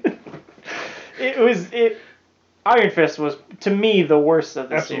 Iron Fist was, to me, the worst of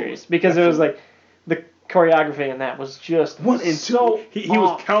the series because it was like the choreography in that was just 1 and 2. So he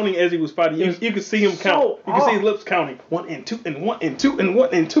was counting as he was fighting. You could see him count. You could see his lips counting 1 and 2 and 1 and 2 and 1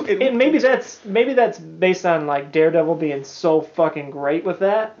 and 2 and. And maybe that's based on like Daredevil being so fucking great with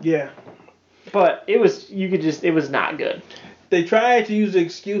that. Yeah. But it was not good. They tried to use the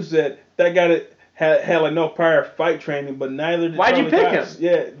excuse that guy had like no prior fight training, but neither did Why'd Charlie you pick Cox. him?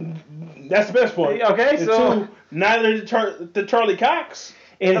 Yeah, that's the best point. Okay, and so 2, neither did Charlie Cox.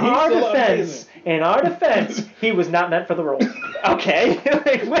 In our still defense, he was not meant for the role. Okay,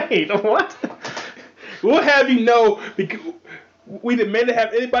 like wait, what? We'll have you know because we demand to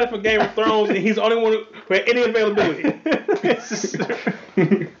have anybody from Game of Thrones, and he's the only one who had any availability.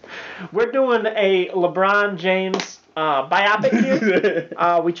 We're doing a LeBron James biopic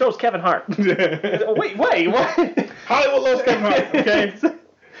here. We chose Kevin Hart. Wait, what? Hollywood loves Kevin Hart. Okay,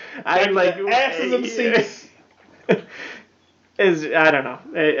 I'm like asses in the seats. I don't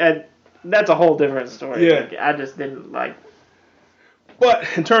know. That's a whole different story. Yeah. Like, I just didn't like. But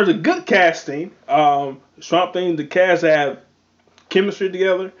in terms of good casting, Swamp Thing, the cast have chemistry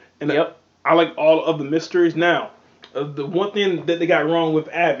together, and I like all of the mysteries. Now, the one thing that they got wrong with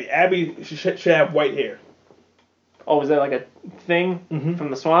Abby should have white hair. Oh, was that like a thing from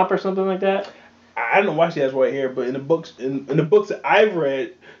the swamp or something like that? I don't know why she has white hair, but in the books that I've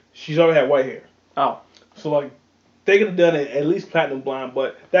read, she's already had white hair. Oh, so like they could have done it at least platinum blonde,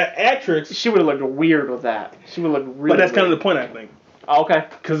 but that actress, she would have looked weird with that. She would look really. But that's weird. kind of the point, I think. Oh, okay.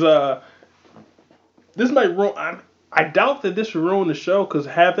 Because this might ruin. I doubt that this will ruin the show. Because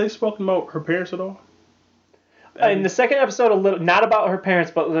have they spoken about her parents at all? In the second episode, a little, not about her parents,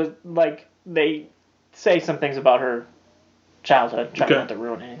 but like they say some things about her childhood. Try not to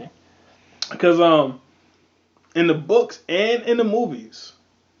ruin anything. Because in the books and in the movies,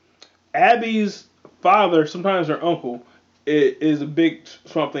 Abby's father, sometimes her uncle, is a big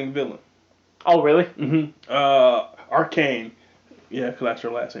Swamp Thing villain. Oh, really? Mm-hmm. Arcane. Yeah, because that's her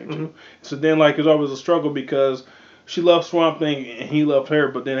last name, too. So then, like, there's always a struggle because she loved Swamp Thing and he loved her,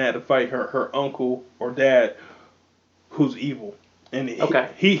 but then had to fight her uncle or dad who's evil. And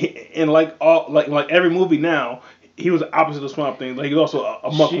he and like every movie now, he was the opposite of Swamp Thing. Like, he was also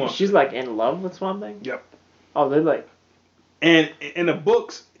a muck monster. She's, like, in love with Swamp Thing? Yep. Oh, they're like... And in the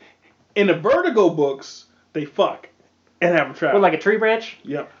books, in the Vertigo books, they fuck. And have a trap. With like a tree branch?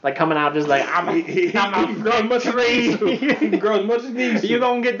 Yep. Like coming out just like, I'm a much tree. He can grow as much as needs to. You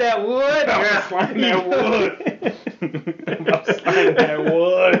gonna get that wood? I'm sliding that wood. I'm sliding that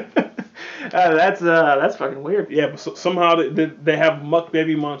wood. That's fucking weird. Yeah, but somehow they have a muck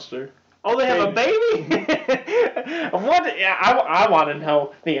baby monster. Oh, they have a baby? What? Yeah, I want to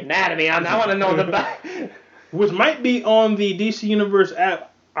know the anatomy. I want to know the... Which might be on the DC Universe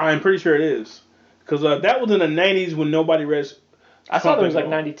app. I'm pretty sure it is. Because that was in the 90s when nobody read. I saw there was like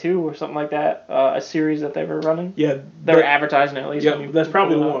 92 or something like that, a series that they were running. Yeah. They were advertising at least. Yeah, that's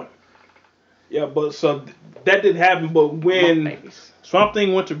probably the one. Yeah, but so that didn't happen. But when Swamp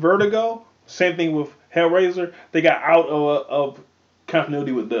Thing went to Vertigo, same thing with Hellraiser, they got out of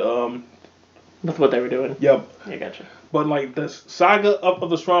continuity with the... with what they were doing. Yep. Yeah, gotcha. But like the saga of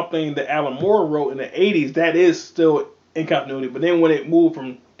the Swamp Thing that Alan Moore wrote in the 80s, that is still in continuity. But then when it moved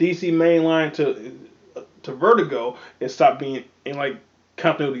from DC mainline to Vertigo, it stopped being in like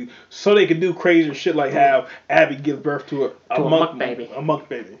continuity, so they could do crazy shit like have Abby give birth to a muck baby.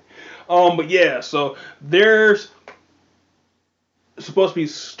 But yeah, so there's supposed to be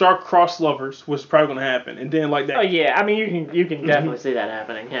star-crossed lovers, which is probably gonna happen, and then like that. Oh yeah, I mean you can definitely see that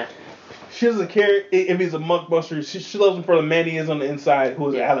happening. Yeah. She doesn't care if he's a muckbuster. She loves him for the man he is on the inside, who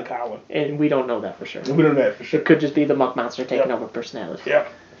is Alec Holland. And we don't know that for sure. We don't know that for sure. It could just be the muck monster taking over personality. Yeah.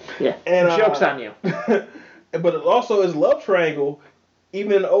 Yeah. And joke's on you. But it also is love triangle,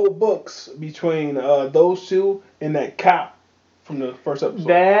 even in old books, between those two and that cop from the first episode.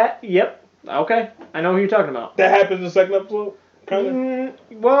 Yep. Okay. I know who you're talking about. That happens in the second episode? Kinda?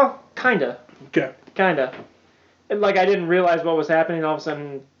 Well, kinda. Okay. Kinda. And like I didn't realize what was happening. All of a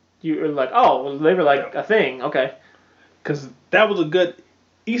sudden, you were like, oh, well, they were like a thing. Okay. Because that was a good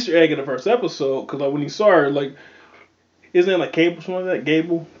Easter egg in the first episode. Because like when you saw her, like, isn't it like Cable or something like that?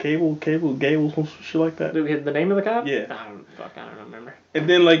 Gable, some shit like that. The name of the cop? Yeah. I don't remember. And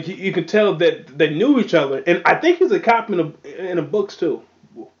then like you could tell that they knew each other, and I think he's a cop in the books too.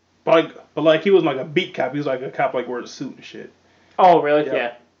 But he was like a beat cop. He was like a cop like wearing a suit and shit. Oh really?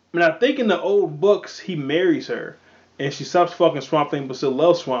 Yeah. I mean, I think in the old books he marries her, and she stops fucking Swamp Thing, but still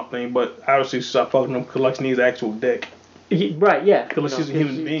loves Swamp Thing. But obviously she stopped fucking him because like she needs actual dick. Right? Yeah. Because she's a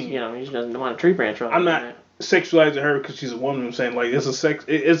human being. You know, he doesn't want a tree branch on. I'm not sexualizing her because she's a woman. I'm saying like it's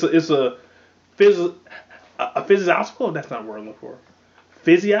a physiological. That's not what I'm looking for.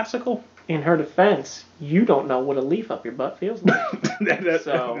 Physiological. In her defense, you don't know what a leaf up your butt feels like. That's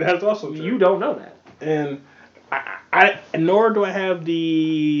also true. You don't know that. And I nor do I have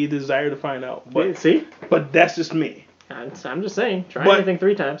the desire to find out. But see, but that's just me. I'm just saying, try anything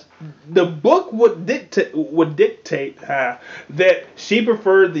 3 times. The book would dictate that she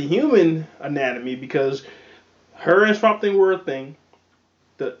preferred the human anatomy because her and Swamp Thing were a thing.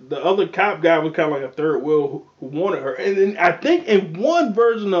 the other cop guy was kind of like a third wheel who wanted her. And then I think in one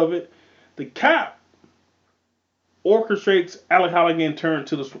version of it, the cop orchestrates Alec Halligan turn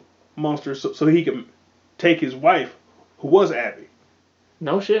to this monster so he can take his wife, who was Abby.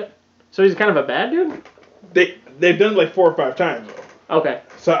 No shit. So he's kind of a bad dude? They've done it like 4 or 5 times though. Okay.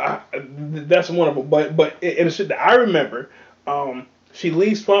 So that's one of them. But in the shit that I remember, she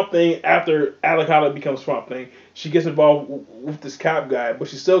leaves Swamp Thing after Alec Halligan becomes Swamp Thing. She gets involved with this cop guy, but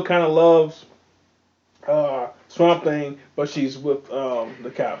she still kind of loves Swamp Thing, but she's with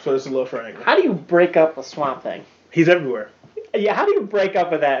the cop. So it's a little triangle. How do you break up a Swamp Thing? He's everywhere. Yeah, how do you break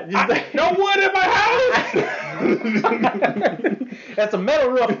up with that? No wood in my house! That's a metal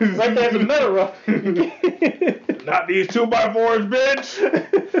roof. Right there's a metal roof. Not these 2x4s,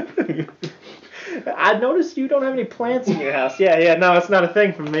 bitch! I noticed you don't have any plants in your house. Yeah, no, it's not a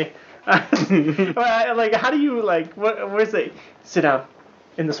thing for me. Like, how do you, like, where's it? Sit down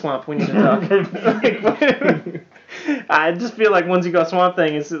in the swamp. We need to talk. I just feel like once you go Swamp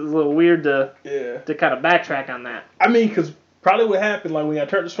Thing, it's a little weird to kind of backtrack on that. I mean, because probably what happened, like, when I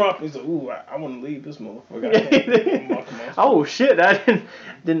turned to Swamp Thing, he's like, ooh, I want to leave this motherfucker. Oh, shit. I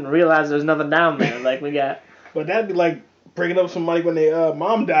didn't realize there's nothing down there. Like, we got... But that'd be like bringing up some money when their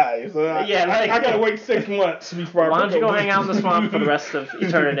mom dies. I gotta wait 6 months before. Why don't you go hang out in the swamp for the rest of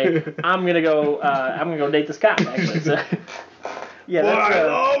eternity? I'm gonna go date this cop. Actually, so. Yeah, boy, I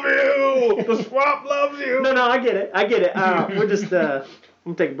love you. The swamp loves you. No, I get it. We're just I'm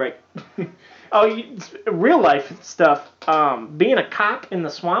gonna take a break. Real life stuff. Being a cop in the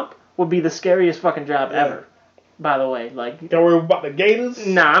swamp would be the scariest fucking job ever. By the way, like. Don't worry about the gators.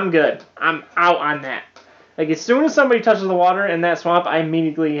 Nah, I'm good. I'm out on that. Like, as soon as somebody touches the water in that swamp, I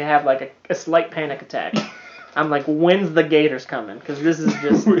immediately have, like, a slight panic attack. I'm like, when's the gators coming? Because this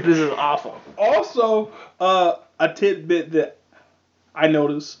is awful. Also, a tidbit that I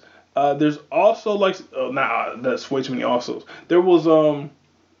noticed, there's also, like, that's way too many alsos. There was,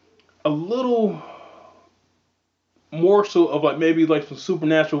 a little more so of, like, maybe, like, some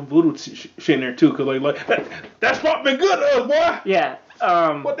supernatural voodoo shit in there, too. Because, like that swamp been good to us, boy. Yeah.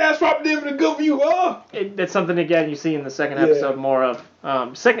 What that swamp did for good for you, huh? That's something, again, you see in the second episode more of.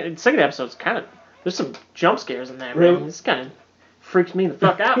 Second episode's kind of, there's some jump scares in there, man. This kind of freaks me the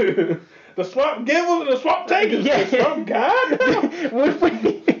fuck out. The swamp givers and the swamp takers. Yeah. The swamp god.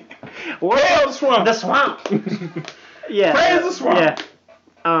 What the swamp. The swamp. Yeah. Praise the swamp.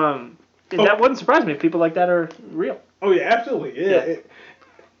 Yeah. That wouldn't surprise me if people like that are real. Oh, yeah, absolutely. Yeah.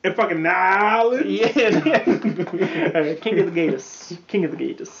 And fucking knowledge. Yeah. King of the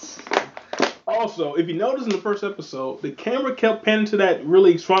Gators. Also, if you notice in the first episode, the camera kept panning to that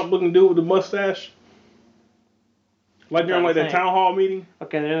really swamp-looking dude with the mustache. Like during that town hall meeting.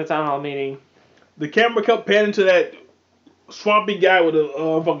 Okay, they're in the town hall meeting. The camera kept panning to that swampy guy with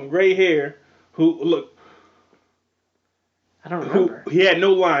a fucking gray hair who, look. I don't remember. He had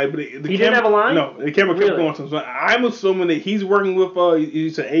no line, but the camera didn't have a line? No, the camera kept going. So I'm assuming that he's working with, you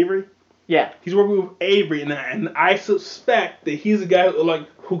said Avery? Yeah. He's working with Avery, and I suspect that he's the guy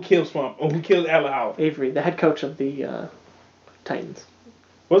who killed Swamp, or who killed Alec Halligan. Avery, the head coach of the Titans.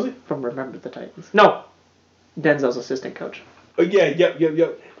 Was he? From Remember the Titans. No. Denzel's assistant coach. Oh, yeah, yep.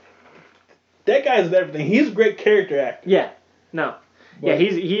 That guy's everything. He's a great character actor. Yeah. No. But, yeah,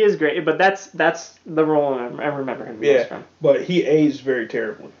 he is great, but that's the role I remember him most from. But he aged very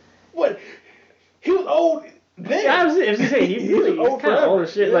terribly. What? He was old then. Yeah, I was going to say, he's kind of old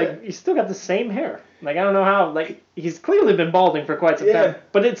as shit. Yeah. Like, he's still got the same hair. Like, I don't know how, like, he's clearly been balding for quite some time.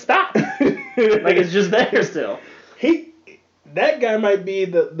 But it stopped. Like, it's just there still. That guy might be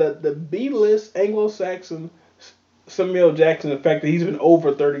the B-list Anglo-Saxon Samuel Jackson, the fact that he's been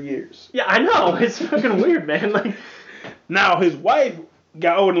over 30 years. Yeah, I know. It's fucking weird, man. Like, now, his wife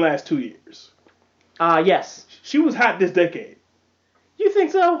got old in the last 2 years. Yes. She was hot this decade. You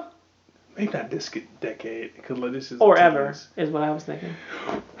think so? Maybe not this decade, because this is... Or ever, is what I was thinking.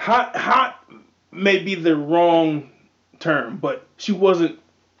 Hot may be the wrong term, but she wasn't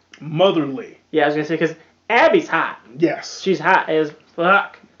motherly. Yeah, I was going to say, because Abby's hot. Yes. She's hot as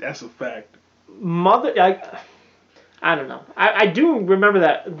fuck. That's a fact. I don't know. I do remember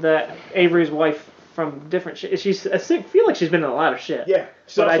that Avery's wife from different shit. I feel like she's been in a lot of shit. Yeah,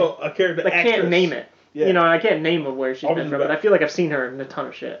 she's also a character actress. I can't name it. Yeah. You know, I can't name where she's been from, but I feel like I've seen her in a ton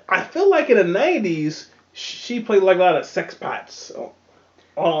of shit. I feel like in the 90s, she played like a lot of sex pots.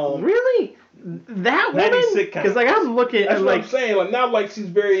 Really? That woman? 90s sitcom. Because like I'm looking That's at what I'm saying. Like now, like she's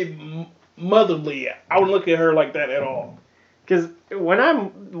very motherly. I wouldn't look at her like that at all. Because when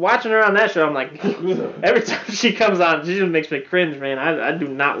I'm watching her on that show, I'm like, every time she comes on, she just makes me cringe, man. I do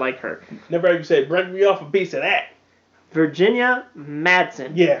not like her. Never heard you say, break me off a piece of that. Virginia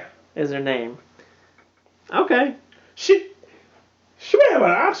Madsen Yeah. is her name. Okay. She might have an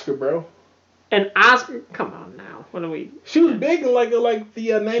Oscar, bro. An Oscar? Come on now. What are we? She was big in like the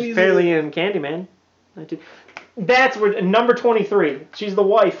 90s. She's fairly in Candyman. That's where number 23. She's the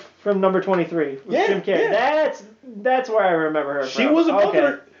wife from number 23. Yeah, Jim Carrey. yeah. That's where I remember her. She from. was a mother.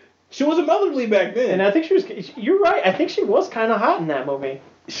 Okay. She was a motherly back then. And I think she was. You're right. I think she was kind of hot in that movie.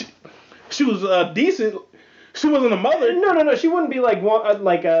 She was decent. She wasn't a mother. No. She wouldn't be like one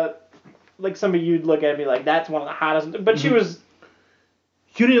like somebody you'd look at and be like, that's one of the hottest. But she was.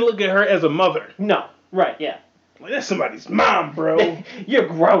 You didn't look at her as a mother. No. Right. Yeah. Like, that's somebody's mom, bro. You're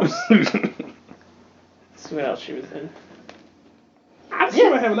gross. What else she was in? She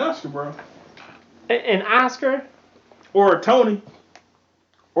might have an Oscar, bro. An Oscar? Or a Tony.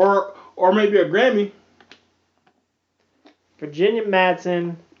 Or maybe a Grammy. Virginia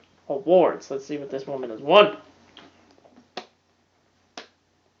Madsen Awards. Let's see what this woman has won.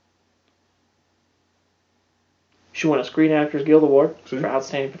 She won a Screen Actors Guild Award for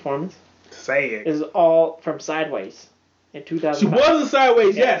Outstanding Performance. Say it. This is all from Sideways in 2005. She was in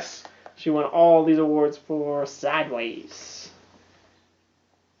Sideways, yes. She won all these awards for Sideways.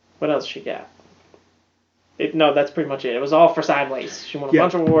 What else she got? No, that's pretty much it. It was all for Sideways. She won a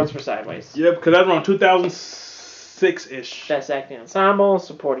bunch of awards for Sideways. Yep, because that's around 2006-ish. Best Acting Ensemble,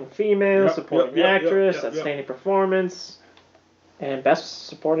 Supporting Female, Supporting Actress, Outstanding Performance, and Best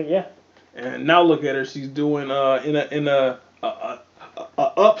Supporting, And now look at her. She's doing in a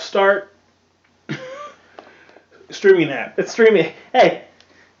upstart streaming app. It's streaming. Hey,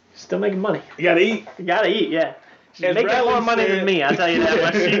 still making money. You gotta eat. You gotta eat, yeah. She's As making Riley more money said- than me, I'll tell you that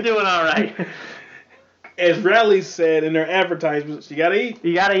much. She's doing all right. As Riley said in their advertisements, you gotta eat.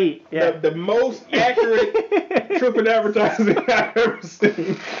 You gotta eat, yeah. The most accurate tripping advertising I've ever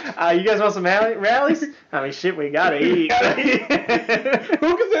seen. You guys want some rallies? I mean, shit, we gotta eat. Who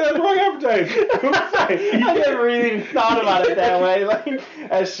can say that's wrong advertising? Who can say? I never even thought about it that way. Like,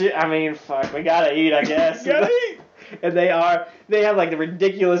 that shit, I mean, fuck, we gotta eat, I guess. You gotta eat. And they have like the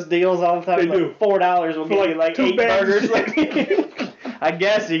ridiculous deals all the time. They like do. $4 will get you like 2 8 bags of burgers. I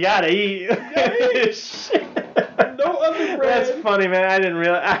guess you gotta eat. Shit. No other brand. That's funny, man. I didn't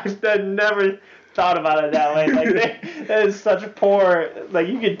realize. I never thought about it that way. Like that is such poor. Like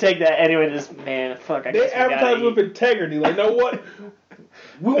you could take that anyway. Just man, fuck. I They guess we gotta advertise with eat. integrity. Like, know what?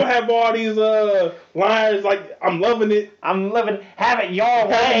 We won't have all these lines like, I'm loving it. I'm living. Have it your Have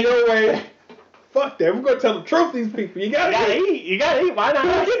way. it your way. Fuck that. We're gonna tell the truth to these people. You gotta eat. You gotta eat. Why not?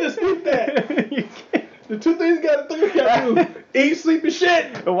 You can't dispute that. You can't. The 2 things you gotta do. Eat, sleep, and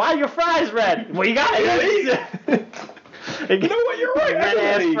shit. But why are your fries red? Well, you gotta eat. You know what? You're right. Red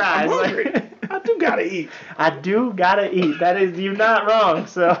ass I'm fries. hungry. I do gotta eat. I do gotta eat. That is, you're not wrong.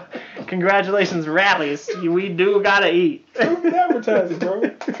 So, congratulations, rallies. We do gotta eat. Truth in advertising, bro.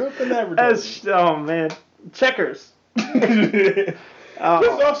 Truth in advertising. Oh man, Checkers. This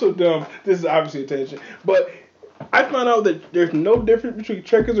is also dumb. This is obviously attention. But I found out that there's no difference between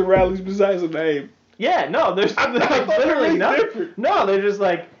Checkers and Rallies besides the name. Yeah, no, there's I thought they literally were nothing. different. No, they're just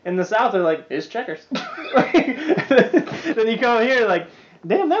like, in the South, they're like, it's Checkers. Then you come here, like,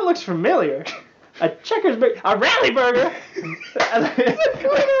 damn, that looks familiar. A Checkers burger, a Rally burger. That's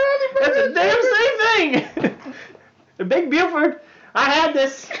the damn same thing. The Big Buford, I had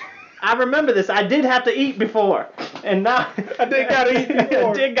this. I remember this. I did have to eat before. And now... I did gotta eat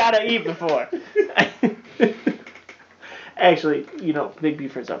before. I did gotta eat before. Actually, you know, Big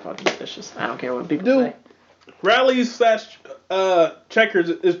Bufords are fucking delicious. I don't care what people say. Rallies / Checkers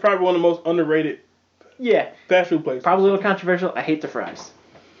is probably one of the most underrated fast food places. Probably a little controversial. I hate the fries.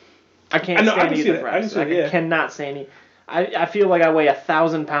 I can't I know, I stand can see either that. I fries. can see I that, yeah. cannot stand any. I feel like I weigh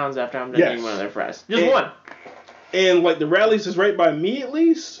 1,000 pounds after I'm done Yes. eating one of their fries. Just And- one. And like the Rallies is right by me at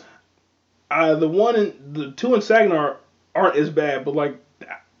least. The 2 in Saginaw aren't as bad, but like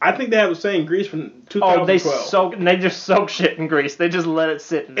I think they have the same grease from 2012. They just soak shit in grease. They just let it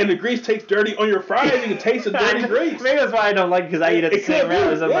sit in there. And the grease tastes dirty on your fries. You can taste the dirty grease. Maybe that's why I don't like it, because I eat at the It same could be.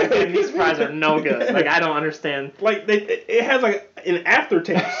 rallies. I'm like, Yeah, man, these it could fries be. are no good. Like, I don't understand. Like it has like an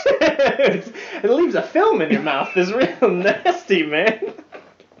aftertaste. It leaves a film in your mouth. It's real nasty, man.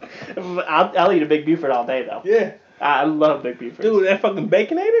 I'll eat a Big Buford all day, though. Yeah, I love Big Buford. dude, that fucking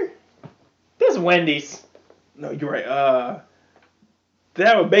Baconator. This Wendy's. No, you're right. They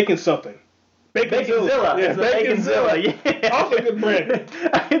have a bacon something. Baconzilla. Yeah, It's a Baconzilla. Yeah. Also good brand.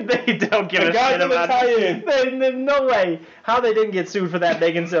 They don't give a shit Godzilla about tie-in. There's no way how they didn't get sued for that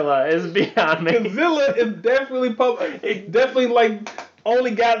Baconzilla is beyond me. Godzilla is definitely definitely like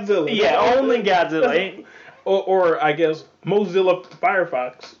only Godzilla. Yeah, only Godzilla. Or I guess Mozilla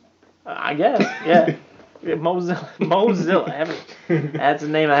Firefox. I guess, yeah. Mozilla. That's a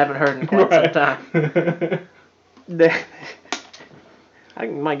name I haven't heard in quite some time. I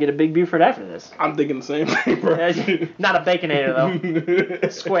might get a Big Buford after this. I'm thinking the same thing, bro. Not a Baconator, though.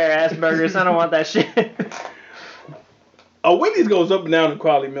 Square ass burgers. I don't want that shit. Wendy's goes up and down in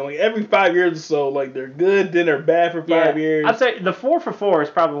quality, man. Like every 5 years or so, like they're good, then they're bad for 5 years. I'd say the 4 for $4 is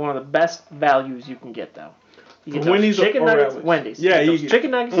probably one of the best values you can get, though. You get Wendy's chicken or nuggets, Rally's? Wendy's. Yeah, you get those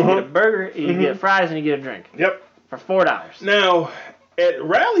chicken nuggets, you get a burger, you get fries, and you get a drink. Yep. For $4. Now, at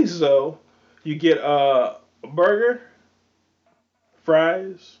Rally's, though, you get a burger,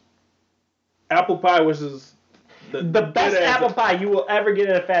 fries, apple pie, which is the best apple pie you will ever get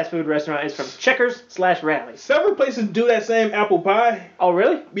at a fast food restaurant is from Checkers/Rally's. Several places do that same apple pie. Oh,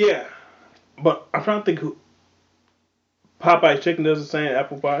 really? Yeah. But I'm trying to think who. Popeye's Chicken does the same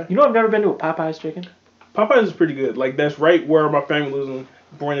apple pie. You know, I've never been to a Popeye's Chicken. Popeye's is pretty good. Like, that's right where my family lives in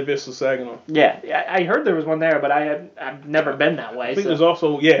Buena Vista, Saginaw. Yeah, I heard there was one there, but I've never been that way. I think there's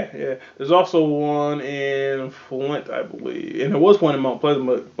also, there's also one in Flint, I believe. And there was one in Mount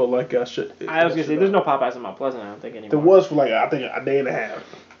Pleasant, but like I should. I was going to say, there's no Popeyes in Mount Pleasant, I don't think, anymore. There was for like, I think, a day and a half.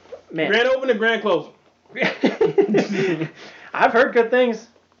 Man. Grand opening, grand closing. I've heard good things.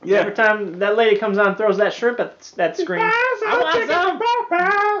 Yeah. Every time that lady comes on and throws that shrimp at that screen, I want some.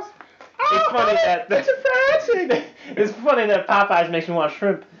 It's funny that it's funny that Popeyes makes me want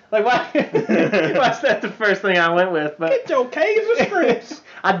shrimp. Like why? Why's that the first thing I went with? But get your cages of shrimps.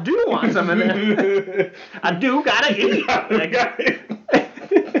 I do want some of them. I do gotta eat.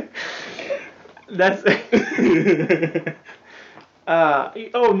 That's.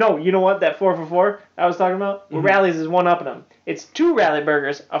 Oh no! You know what? That 4 for $4 I was talking about. Rally's is one up in them. It's 2 Rally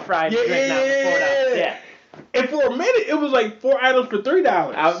burgers, a fried drink, not $4. Yeah. And for a minute, it was like 4 items for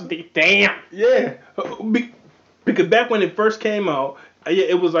 $3. Damn. Yeah, because back when it first came out,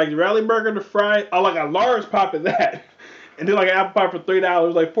 it was like the Rally burger, the fried, like a large pop of that, and then like an apple pie for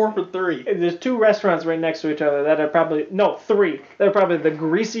 $3, like 4 for $3. There's 2 restaurants right next to each other that are probably 3. They're probably the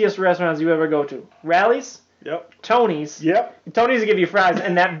greasiest restaurants you ever go to. Rally's. Yep. Tony's. Yep. Tony's will give you fries,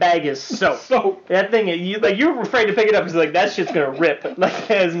 and that bag is soap. That thing, you're afraid to pick it up because like that shit's gonna rip. Like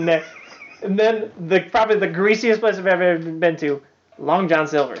there's and then probably the greasiest place I've ever been to, Long John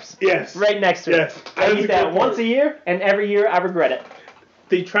Silver's. Yes. Right next to it. I eat that once a year, and every year I regret it.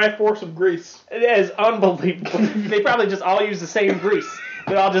 The Triforce of grease. It is unbelievable. They probably just all use the same grease.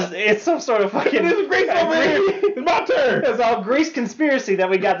 They're all it's some sort of fucking. There's grease over here. It's my turn. It's all grease conspiracy that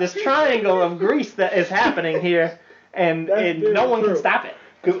we got this triangle of grease that is happening here, and no one can stop it.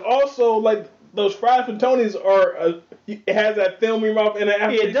 Because also, like, those fries from Tony's it has that filmy mouth in it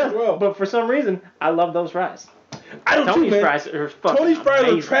after it does. as well. But for some reason, I love those fries. I don't Tony's man. fries are fucking Tony's fries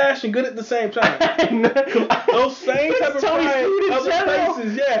amazing. are trash and good at the same time. Those same type of Tony's fries food in other general.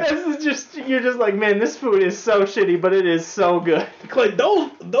 places, yeah. This is just, you're just like, man, this food is so shitty, but it is so good. Like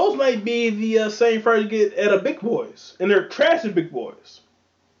those might be the same fries you get at a Big Boys, and they're trash at Big Boys.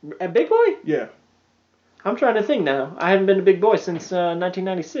 At Big Boy? Yeah. I'm trying to think now. I haven't been to Big Boy since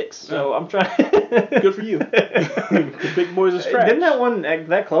 1996, so I'm trying. Good for you. The Big Boys is trash. Didn't that one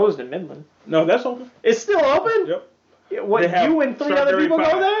that closed in Midland? No, that's open. It's still open? Yep. What, you and 3 other people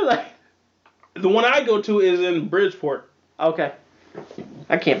go there? Like, the one I go to is in Bridgeport. Okay.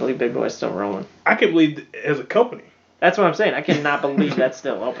 I can't believe Big Boy's still rolling. I can't believe as a company. That's what I'm saying. I cannot believe that's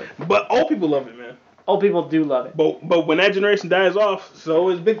still open. But old people love it, man. Old people do love it. But when that generation dies off, so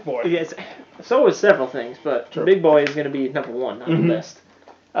is Big Boy. Yes, so is several things, but True. Big Boy is going to be number 1 on the list.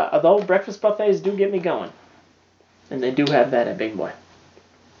 Although breakfast buffets do get me going. And they do have that at Big Boy.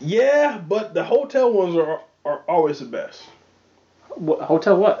 Yeah, but the hotel ones are always the best.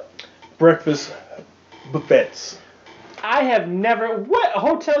 Hotel what? Breakfast buffets. I have never... What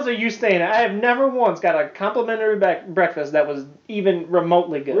hotels are you staying at? I have never once got a complimentary breakfast that was even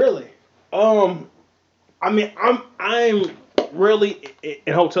remotely good. Really? I mean, I'm rarely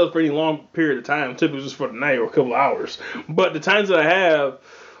in hotels for any long period of time. Typically just for the night or a couple of hours. But the times that I have,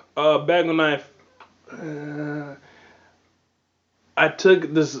 back when I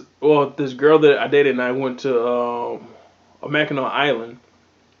took this girl that I dated and I went to Mackinac Island,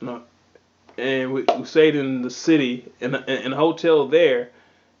 and we stayed in the city, and a hotel there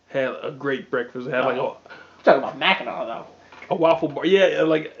had a great breakfast. It had like You're talking about Mackinac, though. a waffle bar. Yeah,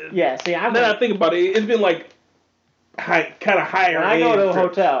 like. Yeah, see, Now that I think about it, it's been like kind of higher. When I go to a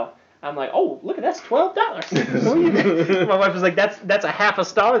hotel, I'm like, oh, look at that's $12. My wife was like, that's a half a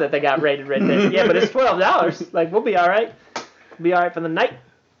star that they got rated right there. Yeah, but it's $12. Like, we'll be all right. Be all right for the night.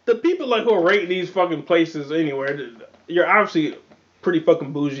 The people like who are rating these fucking places anywhere, you're obviously pretty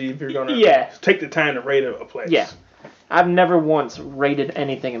fucking bougie if you're gonna take the time to rate a place. Yeah, I've never once rated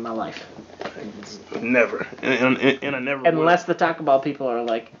anything in my life. Never. And I never Unless the Taco Bell people are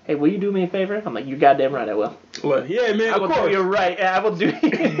like, hey, will you do me a favor? I'm like, you goddamn right I will. will. Yeah, man, I will of course. do you right. I will do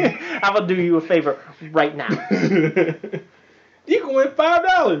I will do you a favor right now. You can win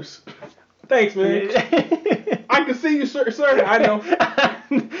 $5. Thanks, man. I can see you, sir. I know.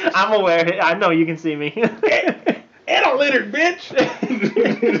 I'm aware. I know you can see me. And a litter, bitch.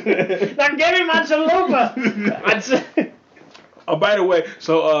 Now give me my chalupa. Oh, by the way,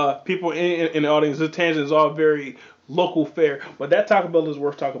 so people in the audience, this tangent is all very local fare, but that Taco Bell is the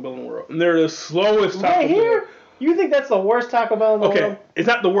worst Taco Bell in the world. And they're the slowest Taco Right Bell. here? You think that's the worst Taco Bell in the world? It's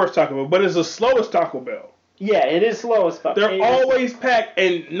not the worst Taco Bell, but it's the slowest Taco Bell. Yeah, it is slow as fuck. They're always packed,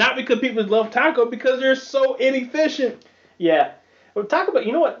 and not because people love taco, because they're so inefficient. Yeah. Well, Taco Bell,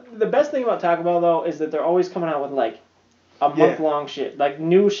 you know what? The best thing about Taco Bell, though, is that they're always coming out with, like, a month-long shit. Like,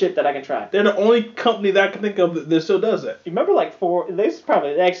 new shit that I can try. They're the only company that I can think of that still does that. You remember, like, this is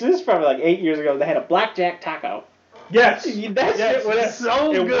probably like 8 years ago, they had a blackjack taco. Yes. That shit was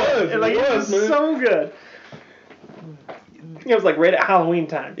so good. It was so good. It was, like, right at Halloween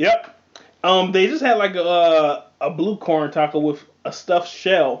time. Yep. They just had, like, a blue corn taco with a stuffed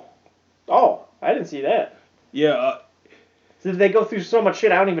shell. Oh, I didn't see that. Yeah. So they go through so much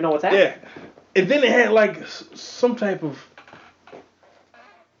shit, I don't even know what's happening. Yeah. And then they had, like, some type of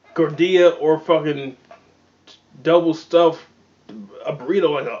gordilla or fucking double stuffed a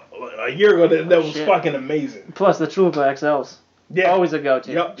burrito like a year ago that was fucking amazing. Plus the Chalupa XLs. Yeah. Always a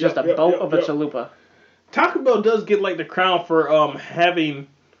go-to. Just a boat of a chalupa. Taco Bell does get, like, the crown for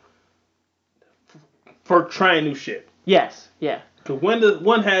for trying new shit. Yes, yeah. Because when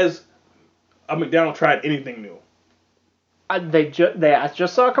one has a McDonald's tried anything new? I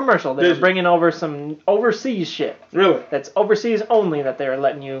just saw a commercial. They're bringing over some overseas shit. Really? That's overseas only that they're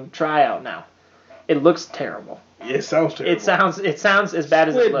letting you try out now. It looks terrible. Yeah, it sounds terrible. It sounds as bad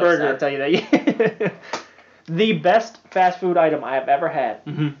as it looks. Burger. I'll tell you that. The best fast food item I have ever had.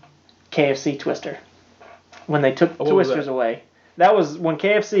 KFC Twister. When they took Twisters away. That was when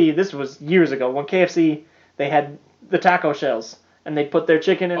KFC, this was years ago, when KFC, they had the taco shells. And they put their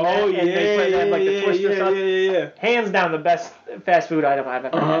chicken in there, and they had like the Twister sauce. Yeah. Hands down the best fast food item I've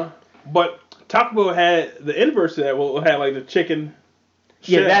ever had. But Taco Bell had the inverse of that. Well, it had like the chicken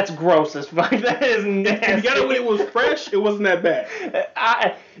shell. Yeah, that's gross as fuck. That is nasty. If you got it when it was fresh, it wasn't that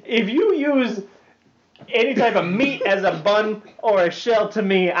bad. If you use any type of meat as a bun or a shell, to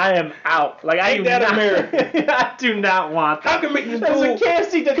me, I am out. Like I do not want that. How can make this food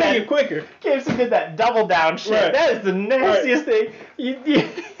KFC did that quicker? KFC did that double down shit. Right. That is the nastiest thing.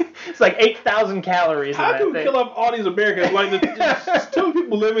 It's like 8,000 calories. How can we kill off all these Americans? Like there's too many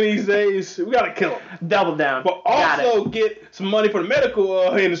people living these days. We gotta kill them. Double down. But also get some money for the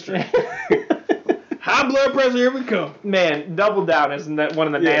medical industry. High blood pressure, here we come. Man, Double Down is one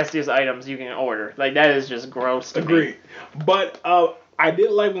of the nastiest items you can order. Like, that is just gross to me. But I did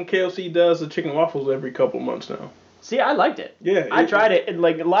like when KFC does the chicken waffles every couple months now. See, I liked it. Yeah. I tried it. And,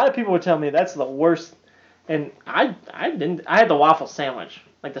 like, a lot of people would tell me that's the worst. And I didn't. I had the waffle sandwich.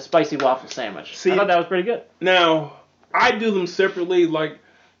 Like, the spicy waffle sandwich. See, I thought that was pretty good. Now, I do them separately. Like,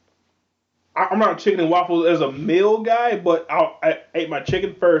 I'm not a chicken and waffles as a meal guy, but I ate my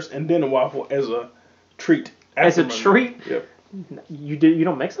chicken first and then the waffle as a treat. As a treat? Yep. You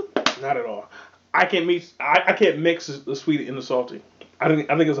don't mix them? Not at all. I can't mix the sweet and the salty. I think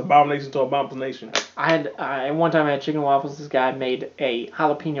it's abomination to abomination. One time I had chicken and waffles. This guy made a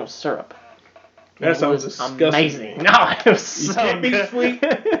jalapeno syrup. That sounds disgusting. Amazing. No, it was so can't good. Be sweet.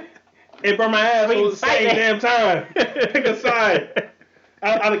 It burned my ass all the same damn time. Pick a side.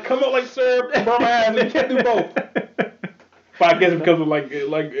 I'd come up like syrup and burn my ass, and you can't do both. But I guess it becomes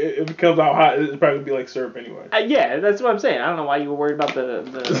if it comes out hot, it'd probably be like syrup anyway. Yeah, that's what I'm saying. I don't know why you were worried about the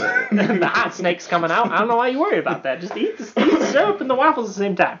the hot snakes coming out. I don't know why you worried about that. Just eat the syrup and the waffles at the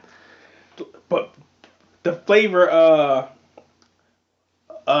same time. But the flavor,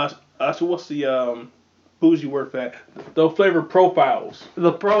 so what's the bougie word for that? The flavor profiles.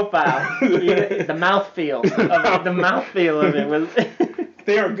 The profile, the mouthfeel of it. The mouthfeel of it was.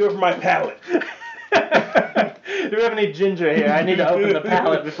 They are good for my palate. Do we have any ginger here? I need to open the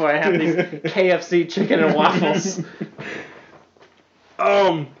palate before I have these KFC chicken and waffles.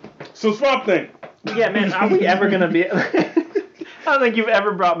 So Swamp Thing. Yeah, man, are we ever gonna be? I don't think you've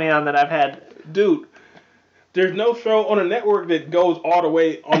ever brought me on that I've had. Dude, there's no show on a network that goes all the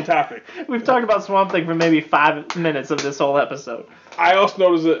way on topic. We've talked about Swamp Thing for maybe 5 minutes of this whole episode. I also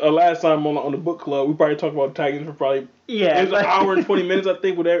noticed that last time on the book club, we probably talked about Titans for probably it was an hour and 20 minutes, I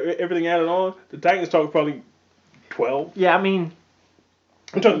think, with everything added on. The Titans talked probably 12. Yeah, I mean,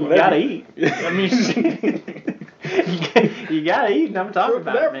 I'm talking about you gotta eat. I mean, you You gotta eat. I'm talking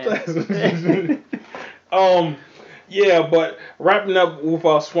about it, man. Yeah, but wrapping up with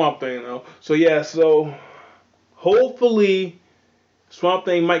our Swamp Thing though. So yeah, so hopefully Swamp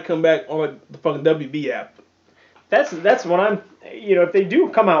Thing might come back on the fucking WB app. That's what I'm. If they do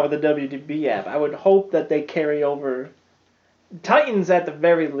come out with a WB app, I would hope that they carry over Titans at the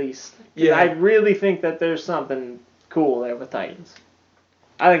very least. Yeah, I really think that there's something cool there with Titans.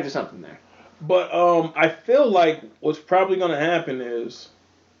 I think there's something there. But I feel like what's probably gonna happen is,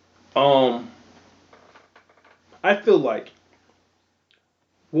 I feel like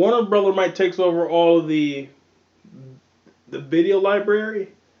Warner Brother might take over all of the video library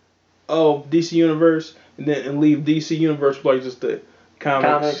of DC Universe and leave DC Universe like just the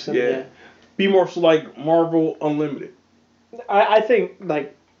comics. Yeah. Be more so like Marvel Unlimited. I think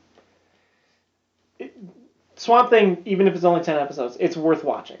like Swamp Thing, even if it's only 10 episodes, it's worth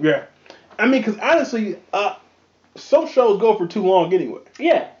watching. Yeah. I mean, because honestly, some shows go for too long anyway.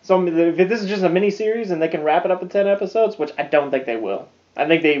 Yeah. So if this is just a mini-series and they can wrap it up in 10 episodes, which I don't think they will. I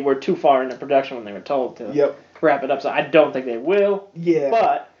think they were too far into production when they were told to wrap it up, so I don't think they will. Yeah.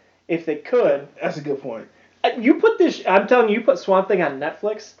 But if they could... That's a good point. I'm telling you, put Swamp Thing on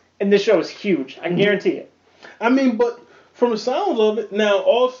Netflix, and this show is huge. I guarantee it. I mean, but from the sounds of it, now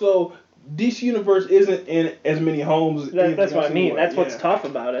also... DC Universe isn't in as many homes. That's what I mean. That's what's tough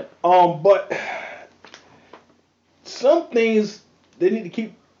about it. But some things they need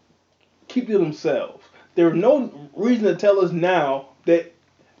to keep to themselves. There's no reason to tell us now that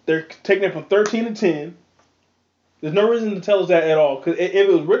they're taking it from 13 to 10. There's no reason to tell us that at all. Because if it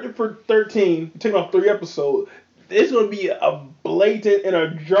was written for 13, taking off 3 episodes, it's going to be a blatant and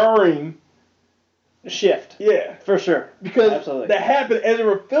a jarring shift. Yeah. For sure. Because absolutely. That happened as they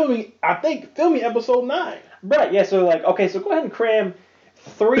were filming episode 9. Right, yeah, so go ahead and cram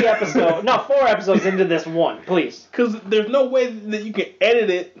 4 episodes into this one, please. Because there's no way that you can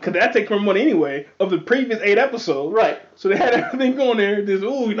edit it, because that takes more money anyway, of the previous 8 episodes. Right. So they had everything going there,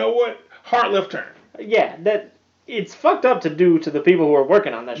 you know what? Hard left turn. Yeah, it's fucked up to do to the people who are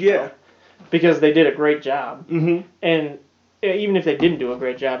working on that show. Yeah. Because they did a great job. Mm-hmm. And even if they didn't do a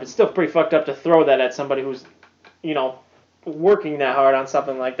great job, it's still pretty fucked up to throw that at somebody who's, working that hard on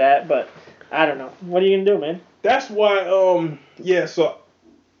something like that. But I don't know. What are you gonna do, man? That's why, so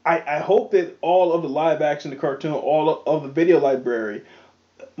I hope that all of the live action, the cartoon, all of the video library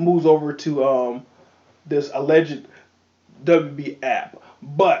moves over to this alleged WB app.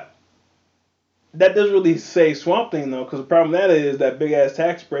 But that doesn't really say Swamp Thing though, because the problem with that is that big ass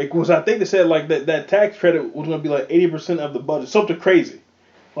tax break was, I think they said like that tax credit was going to be like 80% of the budget, something crazy.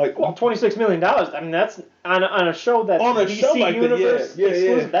 Like $26 million. I mean, that's on a show that's on a DC show like Universe that,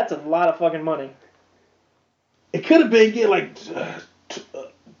 exclusive. Yeah. That's a lot of fucking money. It could have been like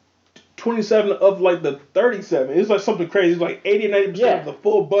 27 of like the 37. It's like something crazy. It's like 80 or 90% of the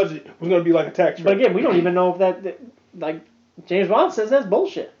full budget was going to be like a tax credit. But again, we don't even know if that like James Wan says that's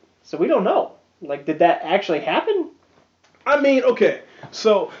bullshit. So we don't know. Like, did that actually happen? I mean, okay.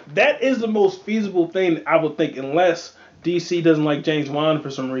 So that is the most feasible thing I would think, unless DC doesn't like James Wan for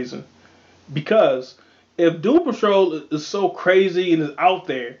some reason. Because if Doom Patrol is so crazy and is out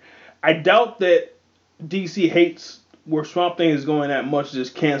there, I doubt that DC hates where Swamp Thing is going that much to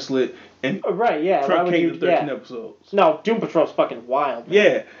just cancel it and truncate the 13 episodes. No, Doom Patrol's fucking wild. Man.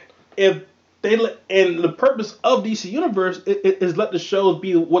 Yeah. If they and the purpose of DC Universe is let the shows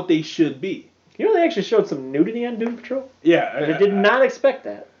be what they should be. You know they actually showed some nudity on Doom Patrol? Yeah. I did not expect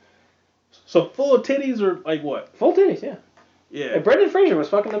that. So full of titties or like what? Full titties, yeah. Yeah. And Brendan Fraser was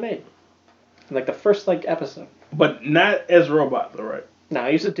fucking the maid. In like the first episode. But not as a robot though, right? No,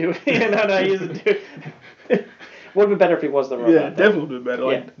 he used to do it. No, he used to do it. Would have been better if he was the robot. Yeah, definitely would have been better.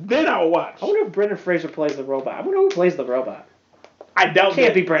 Like, then I would watch. I wonder if Brendan Fraser plays the robot. I wonder who plays the robot. I doubt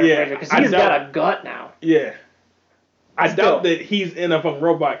Can't be Brendan Fraser because he's got a gut now. Yeah. I doubt that he's in a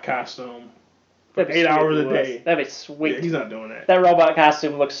robot costume. 8 hours a day. That'd be sweet. Yeah, he's not doing that. That robot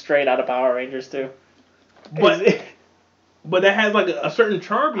costume looks straight out of Power Rangers too. But that has like a certain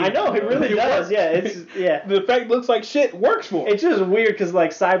charm. I know it really does. Yeah, it's The effect looks like shit works for him. It's just weird because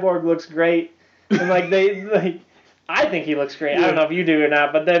like Cyborg looks great, and I think he looks great. Yeah. I don't know if you do or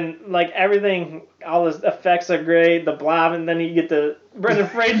not, but then like everything, all his effects are great. The Blob, and then you get the Brendan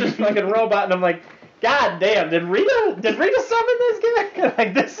Fraser's fucking robot, and I'm like, God damn, did Rita summon this guy?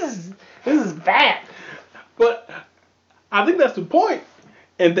 Like this is bad. But I think that's the point,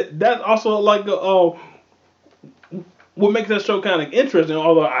 and that's also like what makes that show kind of interesting.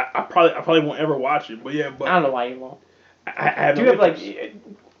 Although I probably won't ever watch it, but yeah. But I don't know why you won't. I have do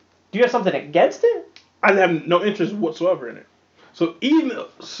you have something against it? I have no interest whatsoever in it. So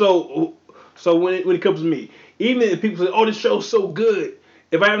when it comes to me, even if people say, "Oh, this show's so good,"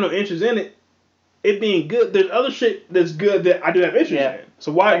 if I have no interest in it, it being good, there's other shit that's good that I do have interest in.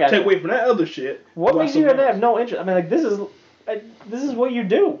 So why take away from that other shit? What makes you have no interest? I mean, like this is what you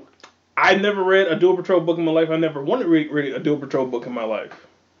do. I never read a Doom Patrol book in my life. I never wanted to read a Doom Patrol book in my life.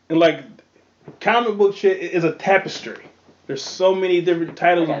 And like, comic book shit is a tapestry. There's so many different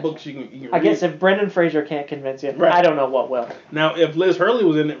titles of books you can read. I guess if Brendan Fraser can't convince you, I don't know what will. Now, if Liz Hurley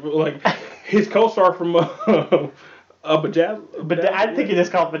was in it, like his co-star from Bedazzled. I think it is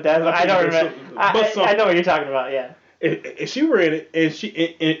called Bedazzled. I don't remember. I know what you're talking about. Yeah. If she were in it,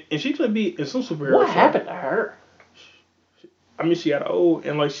 and she could be in some superhero. What happened to her? I mean, she got old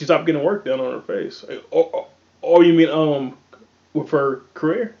and like she stopped getting work done on her face. Or you mean with her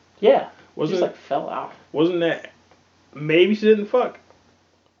career? Yeah. She just like fell out. Wasn't that? Maybe she didn't fuck.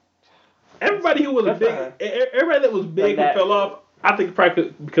 Everybody who was everybody that was big and fell off, I think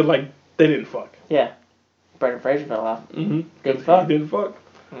probably because like they didn't fuck. Yeah. Brendan Fraser fell off. Mm-hmm. Didn't fuck. He didn't fuck.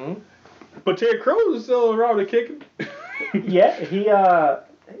 Mm-hmm. But Terry Crews is still around and kicking. Yeah, he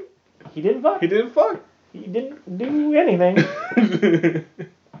didn't fuck. He didn't fuck. He didn't do anything.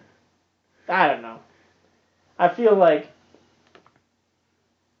 I don't know. I feel like,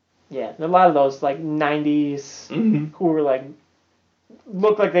 yeah, a lot of those like 90s who were like,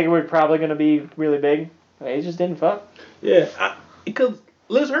 looked like they were probably going to be really big. They just didn't fuck. Yeah, because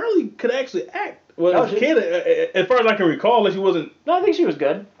Liz Hurley could actually act. Well, as a kid, as far as I can recall, she wasn't. No, I think she was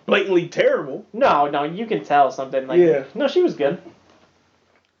good. Blatantly terrible. No, you can tell something like. Yeah. No, she was good.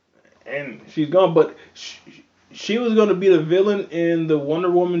 And she's gone, but she was going to be the villain in the Wonder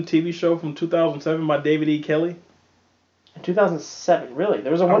Woman TV show from 2007 by David E. Kelly. In 2007, really?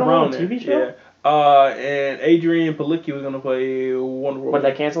 There was a Wonder Woman TV show? Yeah. And Adrian Palicki was going to play Wonder Woman. When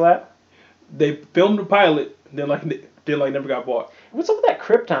did they cancel that? They filmed the pilot, then never got bought. What's up with that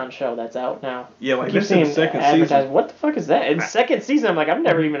Krypton show that's out now? Yeah, like this is the second season. What the fuck is that? In second season, I'm like, I've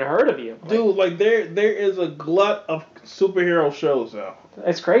never even heard of you. Dude, like there is a glut of superhero shows now.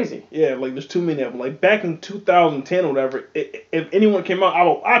 It's crazy. Yeah, like there's too many of them. Like back in 2010 or whatever, if anyone came out, I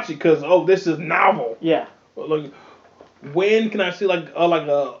would watch it because this is novel. Yeah. Like, when can I see like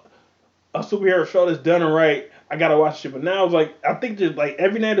a superhero show that's done right? I gotta watch it. But now it's like I think just like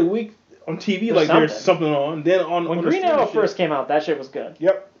every night of the week on TV, there's something on. Then when Green Arrow first came out, that shit was good.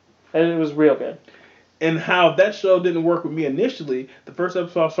 Yep. It was real good. And how that show didn't work with me initially, the first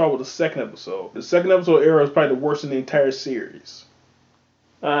episode I saw was the second episode. The second episode of Arrow is probably the worst in the entire series.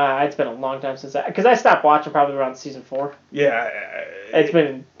 It's been a long time since because I stopped watching probably around season 4. Yeah, it's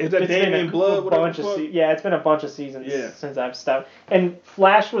been. Is that Damien Blood? It's been a bunch of seasons since I've stopped. And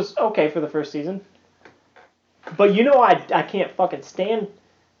Flash was okay for the first season, but I can't fucking stand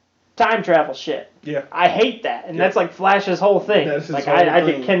time travel shit. Yeah, I hate that, and that's like Flash's whole thing.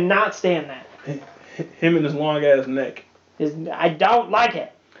 I cannot stand that. Him and his long ass neck. I don't like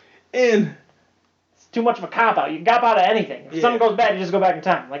it. And too much of a cop out. You can cop out of anything. If something goes bad, you just go back in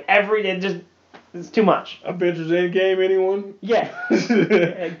time. Like it's too much. Avengers Endgame, anyone? Yeah.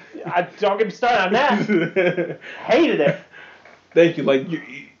 Don't get me started on that. Hated it. Thank you. Like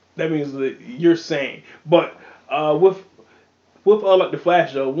that means that you're sane. But with like the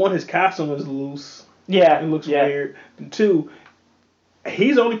Flash though, one, his costume is loose. Yeah. It looks weird. And two,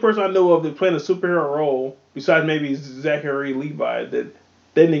 he's the only person I know of that playing a superhero role besides maybe Zachary Levi that.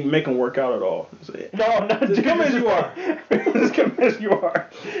 They didn't even make him work out at all. No, just come as you are. Just come as you are.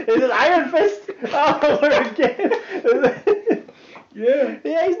 Is it Iron Fist all over again?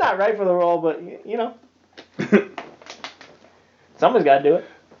 Yeah, he's not right for the role, but somebody's got to do it.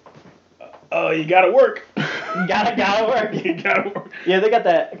 You gotta work. You gotta work. You gotta work. Yeah, they got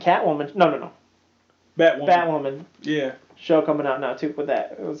that Catwoman. No. Batwoman. Yeah. Show coming out now too with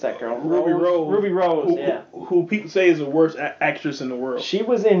that. What's that girl? Ruby Rose. Who people say is the worst actress in the world. She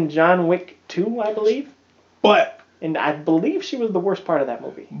was in John Wick 2, I believe. And I believe she was the worst part of that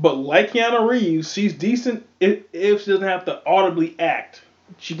movie. But like Keanu Reeves, she's decent if she doesn't have to audibly act.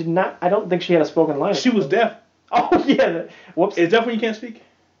 She did not. I don't think she had a spoken line. She was deaf. Oh yeah. Whoops. Is deaf when you can't speak?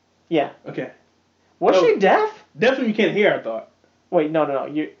 Yeah. Okay. Was she deaf? Deaf when you can't hear, I thought. Wait, no.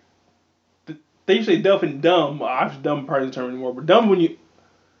 They used to say deaf and dumb. Obviously, dumb part of the term anymore. But dumb when you...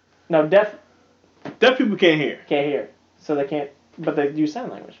 No, deaf... Deaf people can't hear. Can't hear. So they can't... But they use sign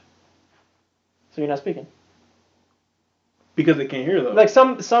language. So you're not speaking. Because they can't hear, though. Like,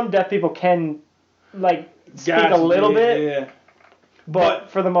 some deaf people can, speak a little bit. Yeah. But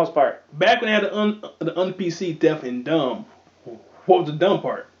for the most part. Back when they had the un-PC deaf and dumb, what was the dumb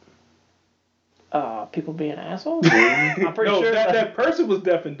part? People being assholes? I'm pretty sure... that person was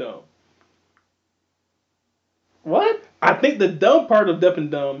deaf and dumb. What? I think the dumb part of deaf and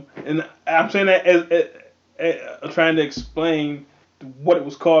dumb, and I'm saying that trying to explain what it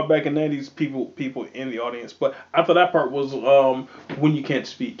was called back in the 90s, people in the audience. But I thought that part was when you can't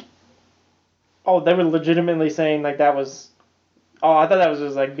speak. Oh, they were legitimately saying like that was. Oh, I thought that was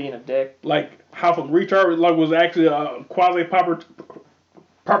just like being a dick. Like how from retard like was actually a quasi proper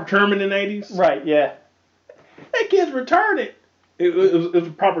term in the 80s. Right. Yeah. That kid's retarded. It was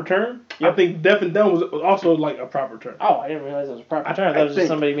a proper term. Yep. I think deaf and dumb was also like a proper term. Oh, I didn't realize it was a proper term. That was just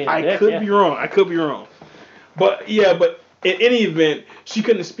somebody being a dick. I could be wrong. But yeah, but in any event, she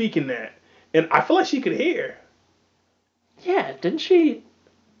couldn't speak in that, and I feel like she could hear. Yeah, didn't she?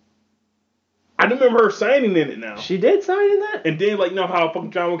 I remember her signing in it now. She did sign in that? And then, like, you know how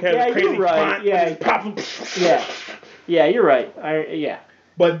fucking John Wick had a crazy font? Yeah. Yeah, you're right. Yeah.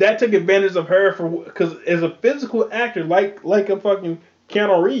 But that took advantage of her because as a physical actor, like a fucking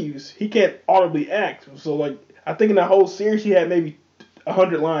Keanu Reeves, he can't audibly act. So, like, I think in the whole series, she had maybe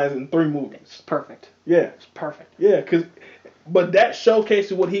 100 lines in 3 movies. It's perfect. Yeah. It's perfect. Yeah, but that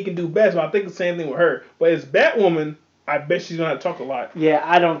showcases what he can do best. But I think the same thing with her. But as Batwoman, I bet she's gonna have to talk a lot. Yeah,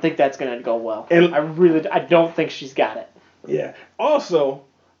 I don't think that's gonna go well. And I don't think she's got it. Yeah. Also,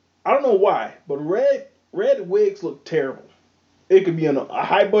 I don't know why, but red wigs look terrible. It could be in a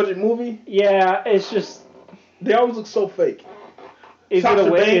high budget movie. Yeah, it's just they always look so fake. Is it a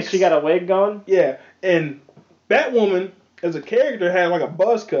wig? Has she got a wig going? Yeah, and Batwoman as a character had like a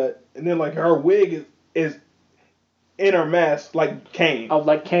buzz cut, and then like her wig is in her mask like Kane. Oh,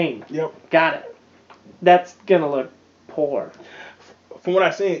 like Kane. Yep. Got it. That's gonna look poor. From what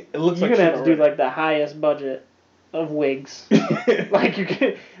I've seen, it looks You're like gonna have to do like the highest budget of wigs. Like you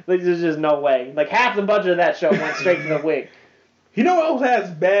can, like there's just no way. Like half the budget of that show went straight to the wig. You know what else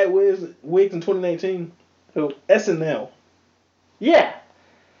has bad wigs in 2019? Who? SNL. Yeah.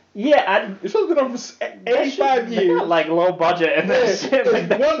 Yeah, it's supposed to be on for 85 years. Got, like low budget and that shit.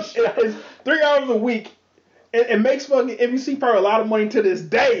 It's 3 hours a week. It makes fucking NBC probably a lot of money to this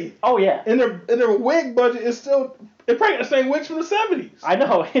day. Oh yeah. And their wig budget is still probably the same wigs from the 70s. I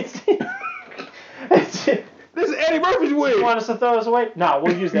know. It's this is Eddie Murphy's wig. You want us to throw this away? No,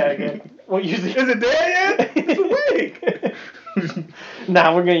 we'll use that again. We'll use it. Is it dead yet? It's a wig.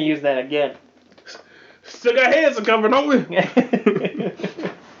 Nah, we're gonna use that again. Still got heads to cover, don't we?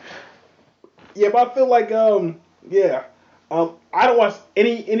 Yeah, but I feel like I don't watch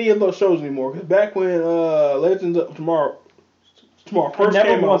any of those shows anymore. Because back when Legends of Tomorrow first I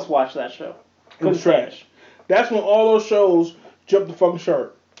came never once out, watched that show. It was trash. That's when all those shows jumped the fucking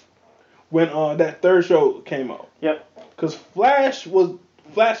shark. When that third show came out. Yep. Because Flash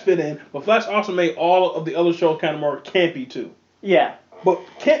fit in, but Flash also made all of the other shows kind of more campy too. Yeah. But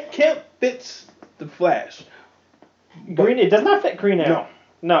camp fits the Flash. It does not fit Green Arrow.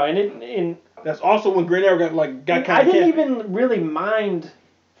 No, and that's also when Green Arrow got kind of I didn't even really mind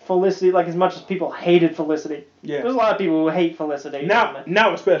Felicity like as much as people hated Felicity. Yeah. There's a lot of people who hate Felicity.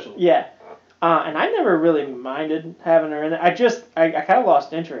 Now especially. Yeah. And I never really minded having her in there. I kind of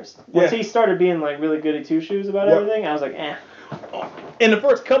lost interest. Once he started being like really goody two-shoes about everything, I was like, eh. In the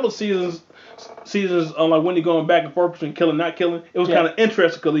first couple of seasons, like when you're going back and forth between killing and not killing, it was kind of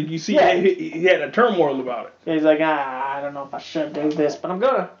interesting because you see he had a turmoil about it. Yeah, he's like, I don't know if I should do this, but I'm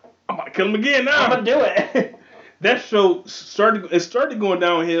gonna kill him again now. I'm gonna do it. That show started going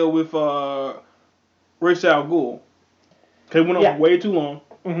downhill with Ra's al Ghul. It went on way too long.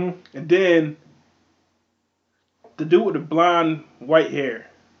 Mm-hmm. And then the dude with the blonde white hair,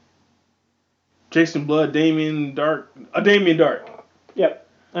 Jason Blood, Damien Dark. Yep,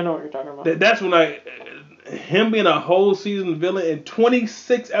 I know what you're talking about. That's when him being a whole season villain in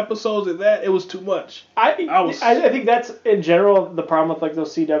 26 episodes of that, it was too much. I think that's in general the problem with like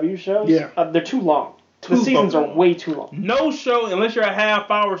those CW shows. Yeah, they're too long. The seasons are way too long. No show, unless you're a half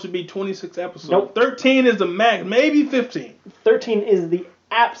hour, should be 26 episodes. Nope. 13 is the max, maybe 15. 13 is the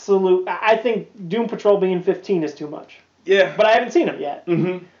absolute. I think Doom Patrol being 15 is too much. Yeah. But I haven't seen them yet.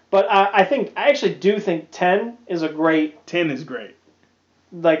 Mm-hmm. But I actually do think 10 is a great. 10 is great.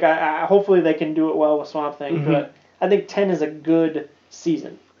 Like hopefully they can do it well with Swamp Thing, mm-hmm. but I think 10 is a good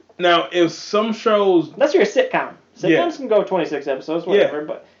season. Now, if some shows, unless you're a sitcom, sitcoms can go 26 episodes, whatever.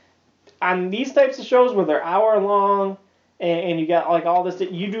 But on these types of shows where they're hour long and you got like all this,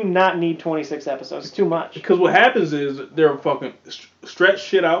 you do not need 26 episodes. It's too much. Because what happens is they're fucking stretch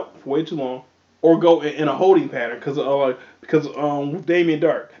shit out for way too long, or go in a holding pattern because with Damien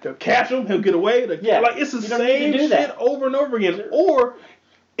Dark, they'll catch him, he'll get away. Like it's the same shit over and over again. Or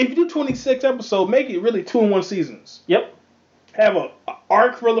if you do 26 episodes, make it really 2-in-1 seasons. Yep. Have an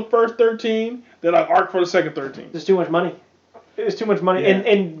arc for the first 13, then an arc for the second 13. There's too much money. There's too much money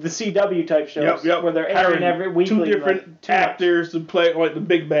in the CW type shows where they're airing every weekly. Two different actors to play like the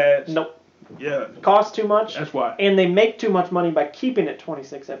big bads. Nope. Yeah. Costs too much. That's why. And they make too much money by keeping it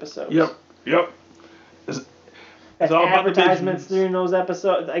 26 episodes. Yep. That's all about the advertisements business. during those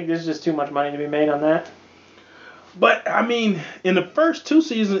episodes. Like, there's just too much money to be made on that. But I mean, in the first 2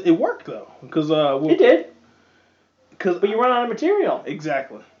 seasons, it worked though, because It did. But you run out of material.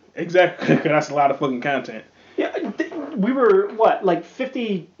 Exactly. Because that's a lot of fucking content. Yeah, we were like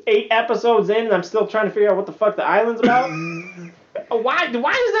 58 episodes in, and I'm still trying to figure out what the fuck the island's about. Why is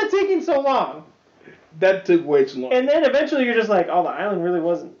that taking so long? That took way too long. And then eventually you're just like, oh, the island really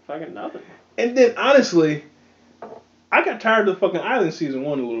wasn't fucking nothing. And then honestly, I got tired of the fucking island season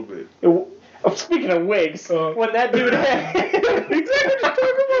 1 a little bit. Speaking of wigs, when that dude had... Exactly what you're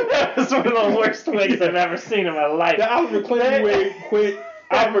talking about. That was one of the worst wigs I've ever seen in my life. The Oliver Queen wig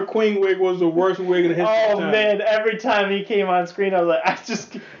Oliver Queen wig was the worst wig in the history of time. Oh man, every time he came on screen, I was like, I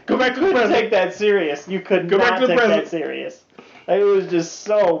just go back to the present. Take that serious. You could go not back to the take present. that serious. Like, it was just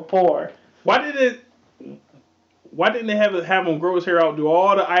so poor. Why didn't they have him grow his hair out, do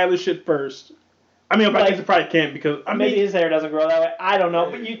all the island shit first? I mean, I guess it probably can't because maybe his hair doesn't grow that way. I don't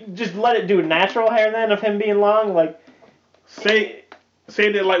know, but you just let it do natural hair then of him being long, like. Say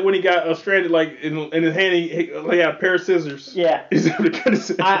that like when he got stranded, like in his hand, he had a pair of scissors. Yeah.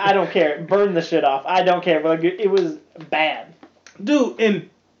 I don't care. Burn the shit off. I don't care. But like, it was bad. Dude, and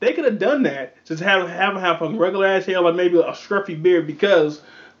they could have done that. Just have a regular ass hair, like maybe a scruffy beard, because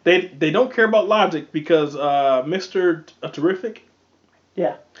they don't care about logic. Because Mr. Terrific.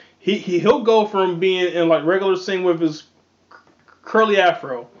 Yeah. He'll go from being in like regular scene with his curly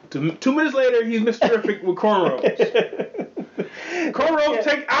afro to 2 minutes later he's Mr. Terrific with cornrows. Cornrows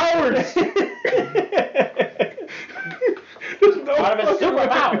take hours. There's no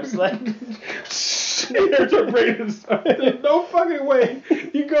There's no fucking way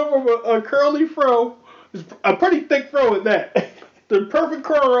you go from a curly fro, a pretty thick fro at that, the perfect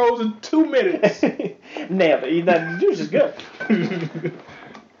cornrows in 2 minutes. Nailed it. That dude's just good.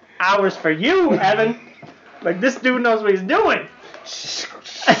 Hours for you, Evan. Like, this dude knows what he's doing.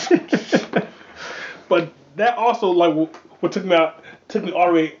 But that also, like, what took me all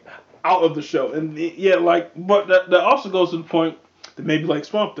the way out of the show. And yeah, like, but that also goes to the point that maybe like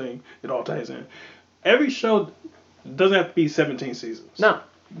Swamp Thing, it all ties in. Every show doesn't have to be 17 seasons. No.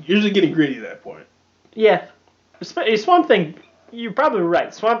 You're just getting greedy at that point. Yeah. Swamp Thing, you're probably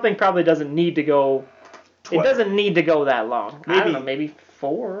right. Swamp Thing probably doesn't need to go... 12. It doesn't need to go that long. I don't know, maybe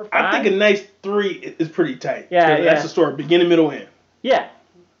 4 or 5? I think a nice 3 is pretty tight. Yeah. That's the story, beginning, middle, end. Yeah.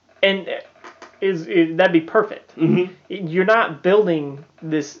 And that'd be perfect. Mm-hmm. You're not building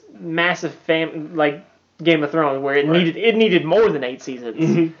this massive like Game of Thrones where it needed more than 8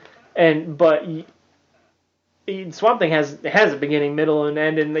 seasons. Mm-hmm. But Swamp Thing has a beginning, middle, and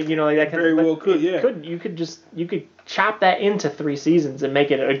end, and you know, like that kind very of, well could, yeah. You could chop that into 3 seasons and make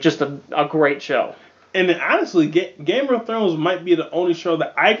it just a great show. And then, honestly, Game of Thrones might be the only show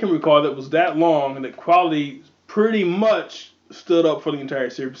that I can recall that was that long and the quality pretty much stood up for the entire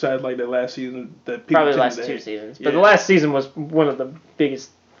series. Besides, like that last season, that people probably the last 2 seasons, yeah. But the last season was one of the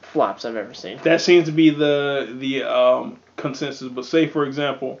biggest flops I've ever seen. That seems to be the consensus. But say, for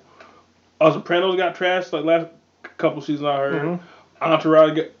example, Sopranos got trashed like last couple seasons I heard. Mm-hmm.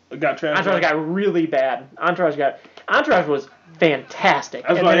 Entourage got trashed. Entourage got really bad. Entourage was fantastic,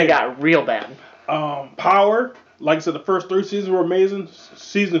 and then it got real bad. Power, like I said, the first 3 seasons were amazing.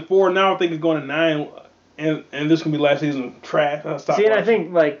 Season 4 now I think is going to 9, and this can be last season trash. See, and I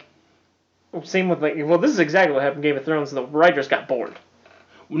think like same with this is exactly what happened in Game of Thrones. The writers got bored.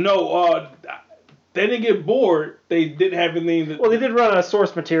 No, they didn't get bored. They didn't have anything. Well, they did run out of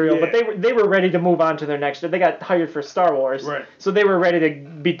source material, Yeah. but they were ready to move on to their next. They got hired for Star Wars, right? So they were ready to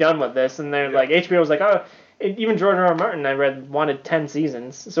be done with this, and they're like, HBO was like, oh, even George R. R. Martin, I read, wanted 10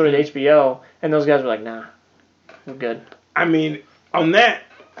 seasons. So did HBO, and those guys were like, nah, we're good. I mean, on that,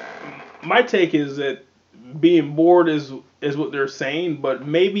 my take is that being bored is what they're saying, but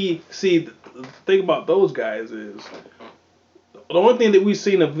maybe see the thing about those guys is the only thing that we've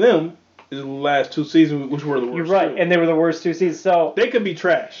seen of them is the last 2 seasons, which were the worst. You're right, and they were the worst 2 seasons. So they could be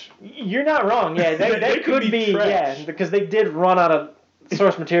trash. You're not wrong. Yeah, they could be trash. Yeah, because they did run out of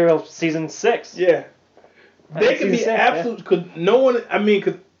source material season 6. Yeah, they could be absolute. Because no one. I mean,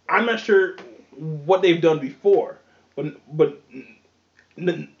 because I'm not sure what they've done before, but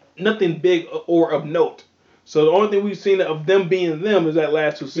nothing big or of note. So the only thing we've seen of them being them is that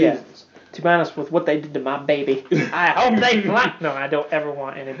last 2 seasons. Yeah. To be honest, with what they did to my baby, I hope they fly. No, I don't ever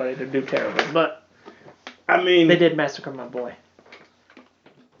want anybody to do terrible. But I mean, they did massacre my boy.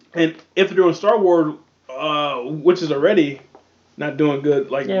 And if they're doing Star Wars, which is already not doing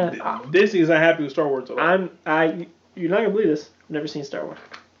good, like Disney's not happy with Star Wars at all. You're not gonna believe this. I've never seen Star Wars.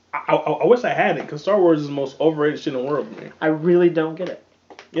 I wish I had it because Star Wars is the most overrated shit in the world to me. I really don't get it.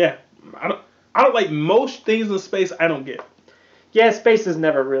 Yeah, I don't like most things in space. I don't get. Yeah, space has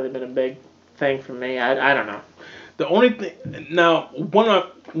never really been a big thing for me. I don't know. The only thing now, one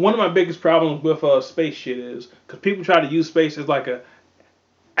of my biggest problems with space shit is because people try to use space as like a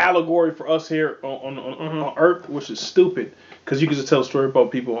allegory for us here on Earth, which is stupid because you can just tell a story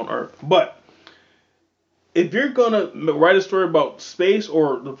about people on Earth. But if you're gonna write a story about space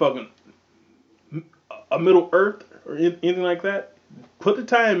or the fucking a Middle Earth or anything like that, put the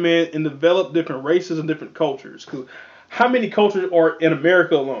time in and develop different races and different cultures. Because how many cultures are in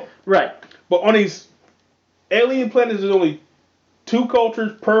America alone? Right. But on these alien planets, there's only 2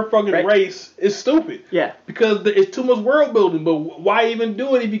 cultures per fucking race. It's stupid. Yeah. Because it's too much world building. But why even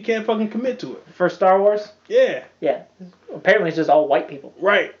do it if you can't fucking commit to it? For Star Wars? Yeah. Yeah. Apparently it's just all white people.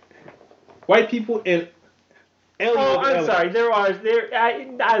 Right. White people and aliens. Oh, I'm sorry.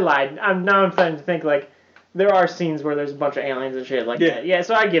 I lied. Now I'm starting to think like there are scenes where there's a bunch of aliens and shit like that. Yeah.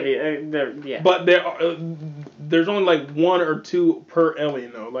 So I give you. Yeah. But there's only like 1 or 2 per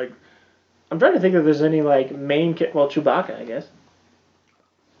alien though. Like I'm trying to think if there's any like main Chewbacca, I guess.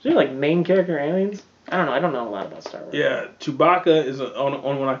 Is there like main character aliens? I don't know. I don't know a lot about Star Wars. Yeah, Chewbacca is the only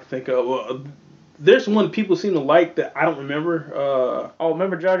one I can think of. Well, there's one people seem to like that I don't remember.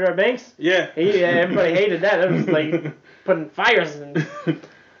 Remember Jar Jar Binks? Yeah. Everybody hated that. It was like putting fires in.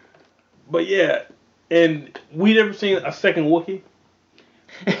 But yeah, and we never seen a second Wookiee.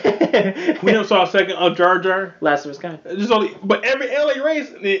 We never saw a second Jar Jar. Last of His Kind. But every alien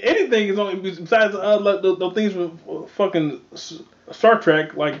race, anything is only besides the things with fucking Star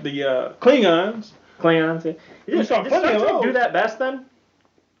Trek, like the Klingons. Klingons. Yeah. We saw Did plenty Star of Trek those. do that best then?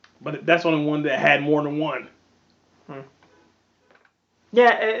 But that's only one that had more than one.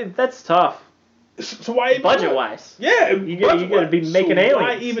 Yeah, that's tough. So why even budget wise? Yeah, you gotta be making aliens.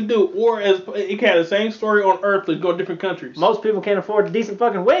 Why even do it? Or as it can have the same story on Earth, but go to different countries. Most people can't afford a decent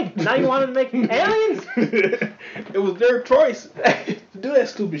fucking wig. Now you want to make aliens? It was their choice to do that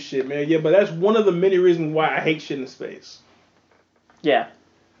stupid shit, man. Yeah, but that's one of the many reasons why I hate shit in space. Yeah.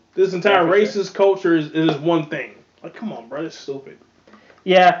 This entire racist culture is one thing. Like, come on, bro, that's stupid.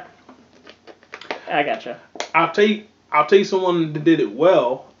 Yeah. I gotcha. I'll tell you someone that did it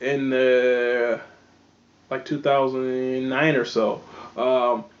well in like 2009 or so.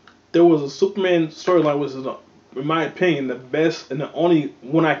 There was a Superman storyline, which is, in my opinion, the best and the only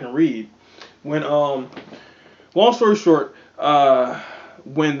one I can read. When long story short,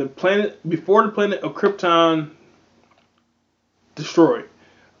 when before the planet of Krypton destroyed,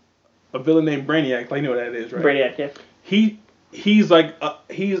 a villain named Brainiac, like you know what that is, right? Brainiac, yeah. He's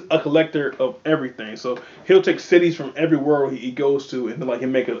a collector of everything. So he'll take cities from every world he goes to and like he'll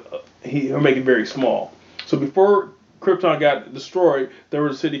make it very small. So before Krypton got destroyed, there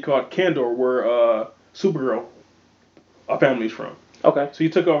was a city called Kandor where Supergirl, our family's from. Okay. So he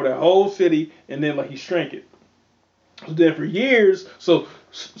took over that whole city and then like he shrank it. So then for years,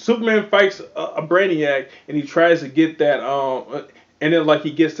 Superman fights a Brainiac and he tries to get that and then like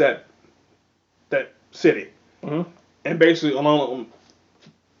he gets that city. Mm-hmm. And basically,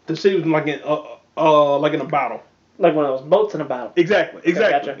 the city was like in a bottle. Like one of those boats in a bottle.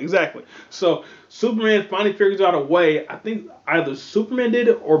 Exactly. So Superman finally figures out a way. I think either Superman did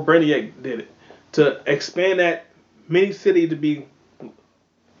it or Brainiac did it to expand that mini city to be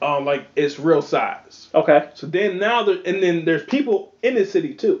like its real size. Okay. So then then there's people in the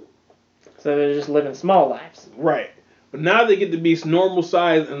city too. So they're just living small lives. Right. But now they get to be normal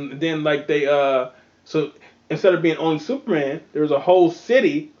size, and then like they so. Instead of being only Superman, there's a whole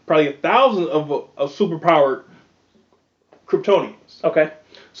city, probably 1,000 of superpowered Kryptonians. Okay.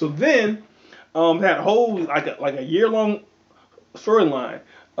 So then, had a whole like a year-long storyline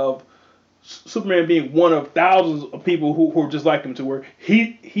of Superman being one of thousands of people who are just like him, to where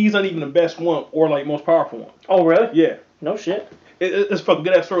he's not even the best one or like most powerful one. Oh really? Yeah. No shit. It's a fucking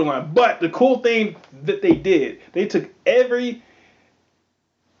good ass storyline. But the cool thing that they did, they took every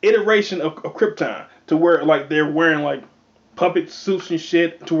iteration of Krypton to where like they're wearing like puppet suits and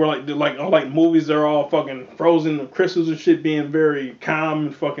shit, to where like movies they're all fucking frozen, the crystals and shit being very calm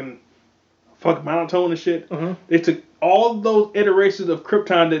and fucking monotone and shit. Mm-hmm. They took all of those iterations of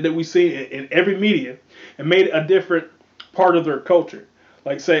Krypton that we see in every media and made it a different part of their culture.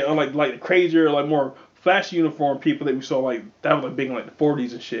 Like say like the crazier, like more flashy uniform people that we saw, like that was like big in like the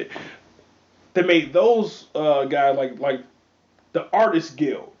 40s and shit. They made those guys like the Artist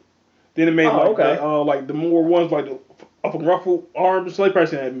Guild. Then it made like the more ones like the up and ruffled arms. So they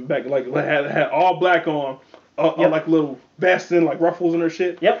probably had back like had all black on, like little vests and like ruffles and their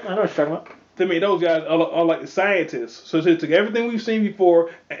shit. Yep, I know what you're talking about. they made those guys are like the scientists. So they took everything we've seen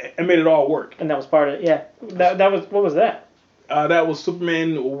before and made it all work. And that was part of it. Yeah. That was what was that? That was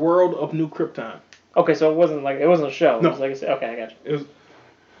Superman World of New Krypton. Okay, so it wasn't a show. No. It was like okay, I got you. It was,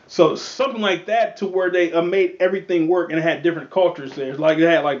 so something like that to where they made everything work and it had different cultures there. Like they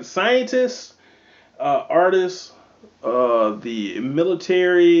had like the scientists, artists, the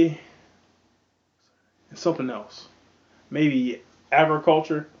military, and something else. Maybe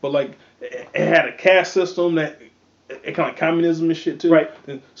agriculture, but like it had a caste system that it kind of like communism and shit too. Right.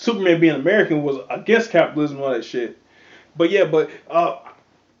 And Superman being American was against capitalism and all that shit. But yeah,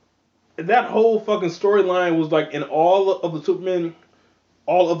 that whole fucking storyline was like in all of the Superman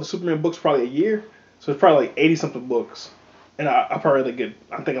books probably a year. So it's probably like 80 something books. And I probably like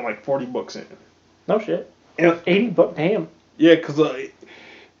I'm thinking like 40 books in. No shit. And 80 book, damn. yeah, because it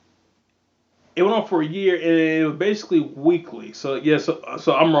went on for a year and it was basically weekly. So yeah, so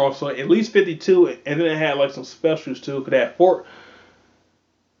I'm wrong. So at least 52, and then it had like some specials too. Cause it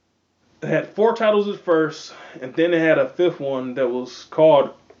had four titles at first, and then it had a fifth one that was called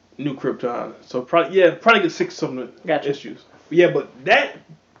New Krypton. So probably get 6 something issues. Yeah, but that's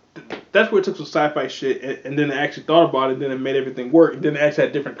where it took some sci-fi shit, and then they actually thought about it, and then it made everything work, and then it actually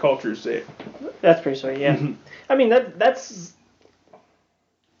had different cultures there. That's pretty sweet, yeah. Mm-hmm. I mean, that'd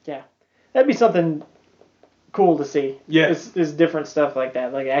be something cool to see. Yeah. Is different stuff like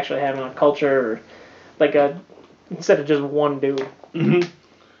that, like actually having a culture, or like instead of just one dude. Mm-hmm.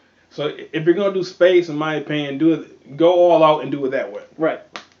 So if you're gonna do space, in my opinion, go all out and do it that way. Right.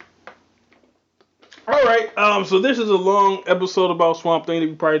 All right. So this is a long episode about Swamp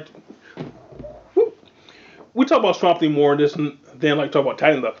Thing. We talk about Swamp Thing more than like talk about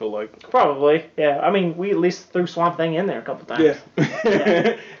Titans. I feel like. Probably. Yeah. I mean, we at least threw Swamp Thing in there a couple times.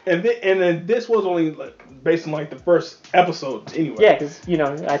 Yeah. and then this was only based on like the first episodes anyway. Yeah, because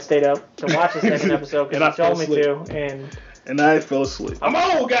I stayed up to watch the second episode because you told me to, and I fell asleep. I'm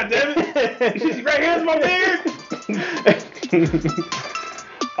old, goddammit! She's right here's my beard.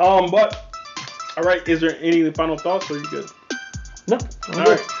 But all right, is there any final thoughts, or are you good? No. All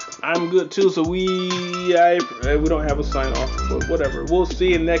right, I'm good too. So we don't have a sign off, but whatever. We'll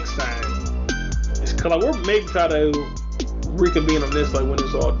see you next time. It's cause we'll maybe try to reconvene on this like when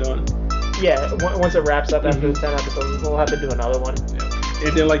it's all done. Yeah, once it wraps up after the 10 episodes, we'll have to do another one. Yeah.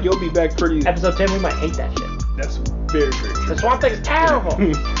 And then like you'll be back pretty. Episode 10, we might hate that shit. That's very, very true. The Swamp Thing's terrible.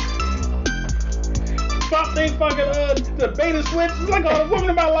 Swamp Thing fucking the beta switch. It's like a woman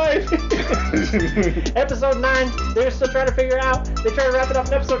in my life. Episode 9, they're still trying to figure it out. They try to wrap it up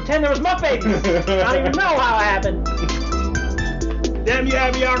in episode 10. There was Mutt Babies. I don't even know how it happened. Damn you,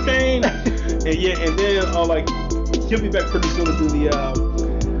 Abby Arcane. and then like he'll be back pretty soon to do the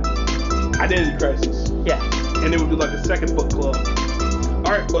Identity Crisis. Yeah. And then we'll do like a second book club.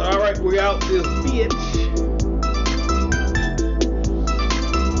 All right, we out this bitch.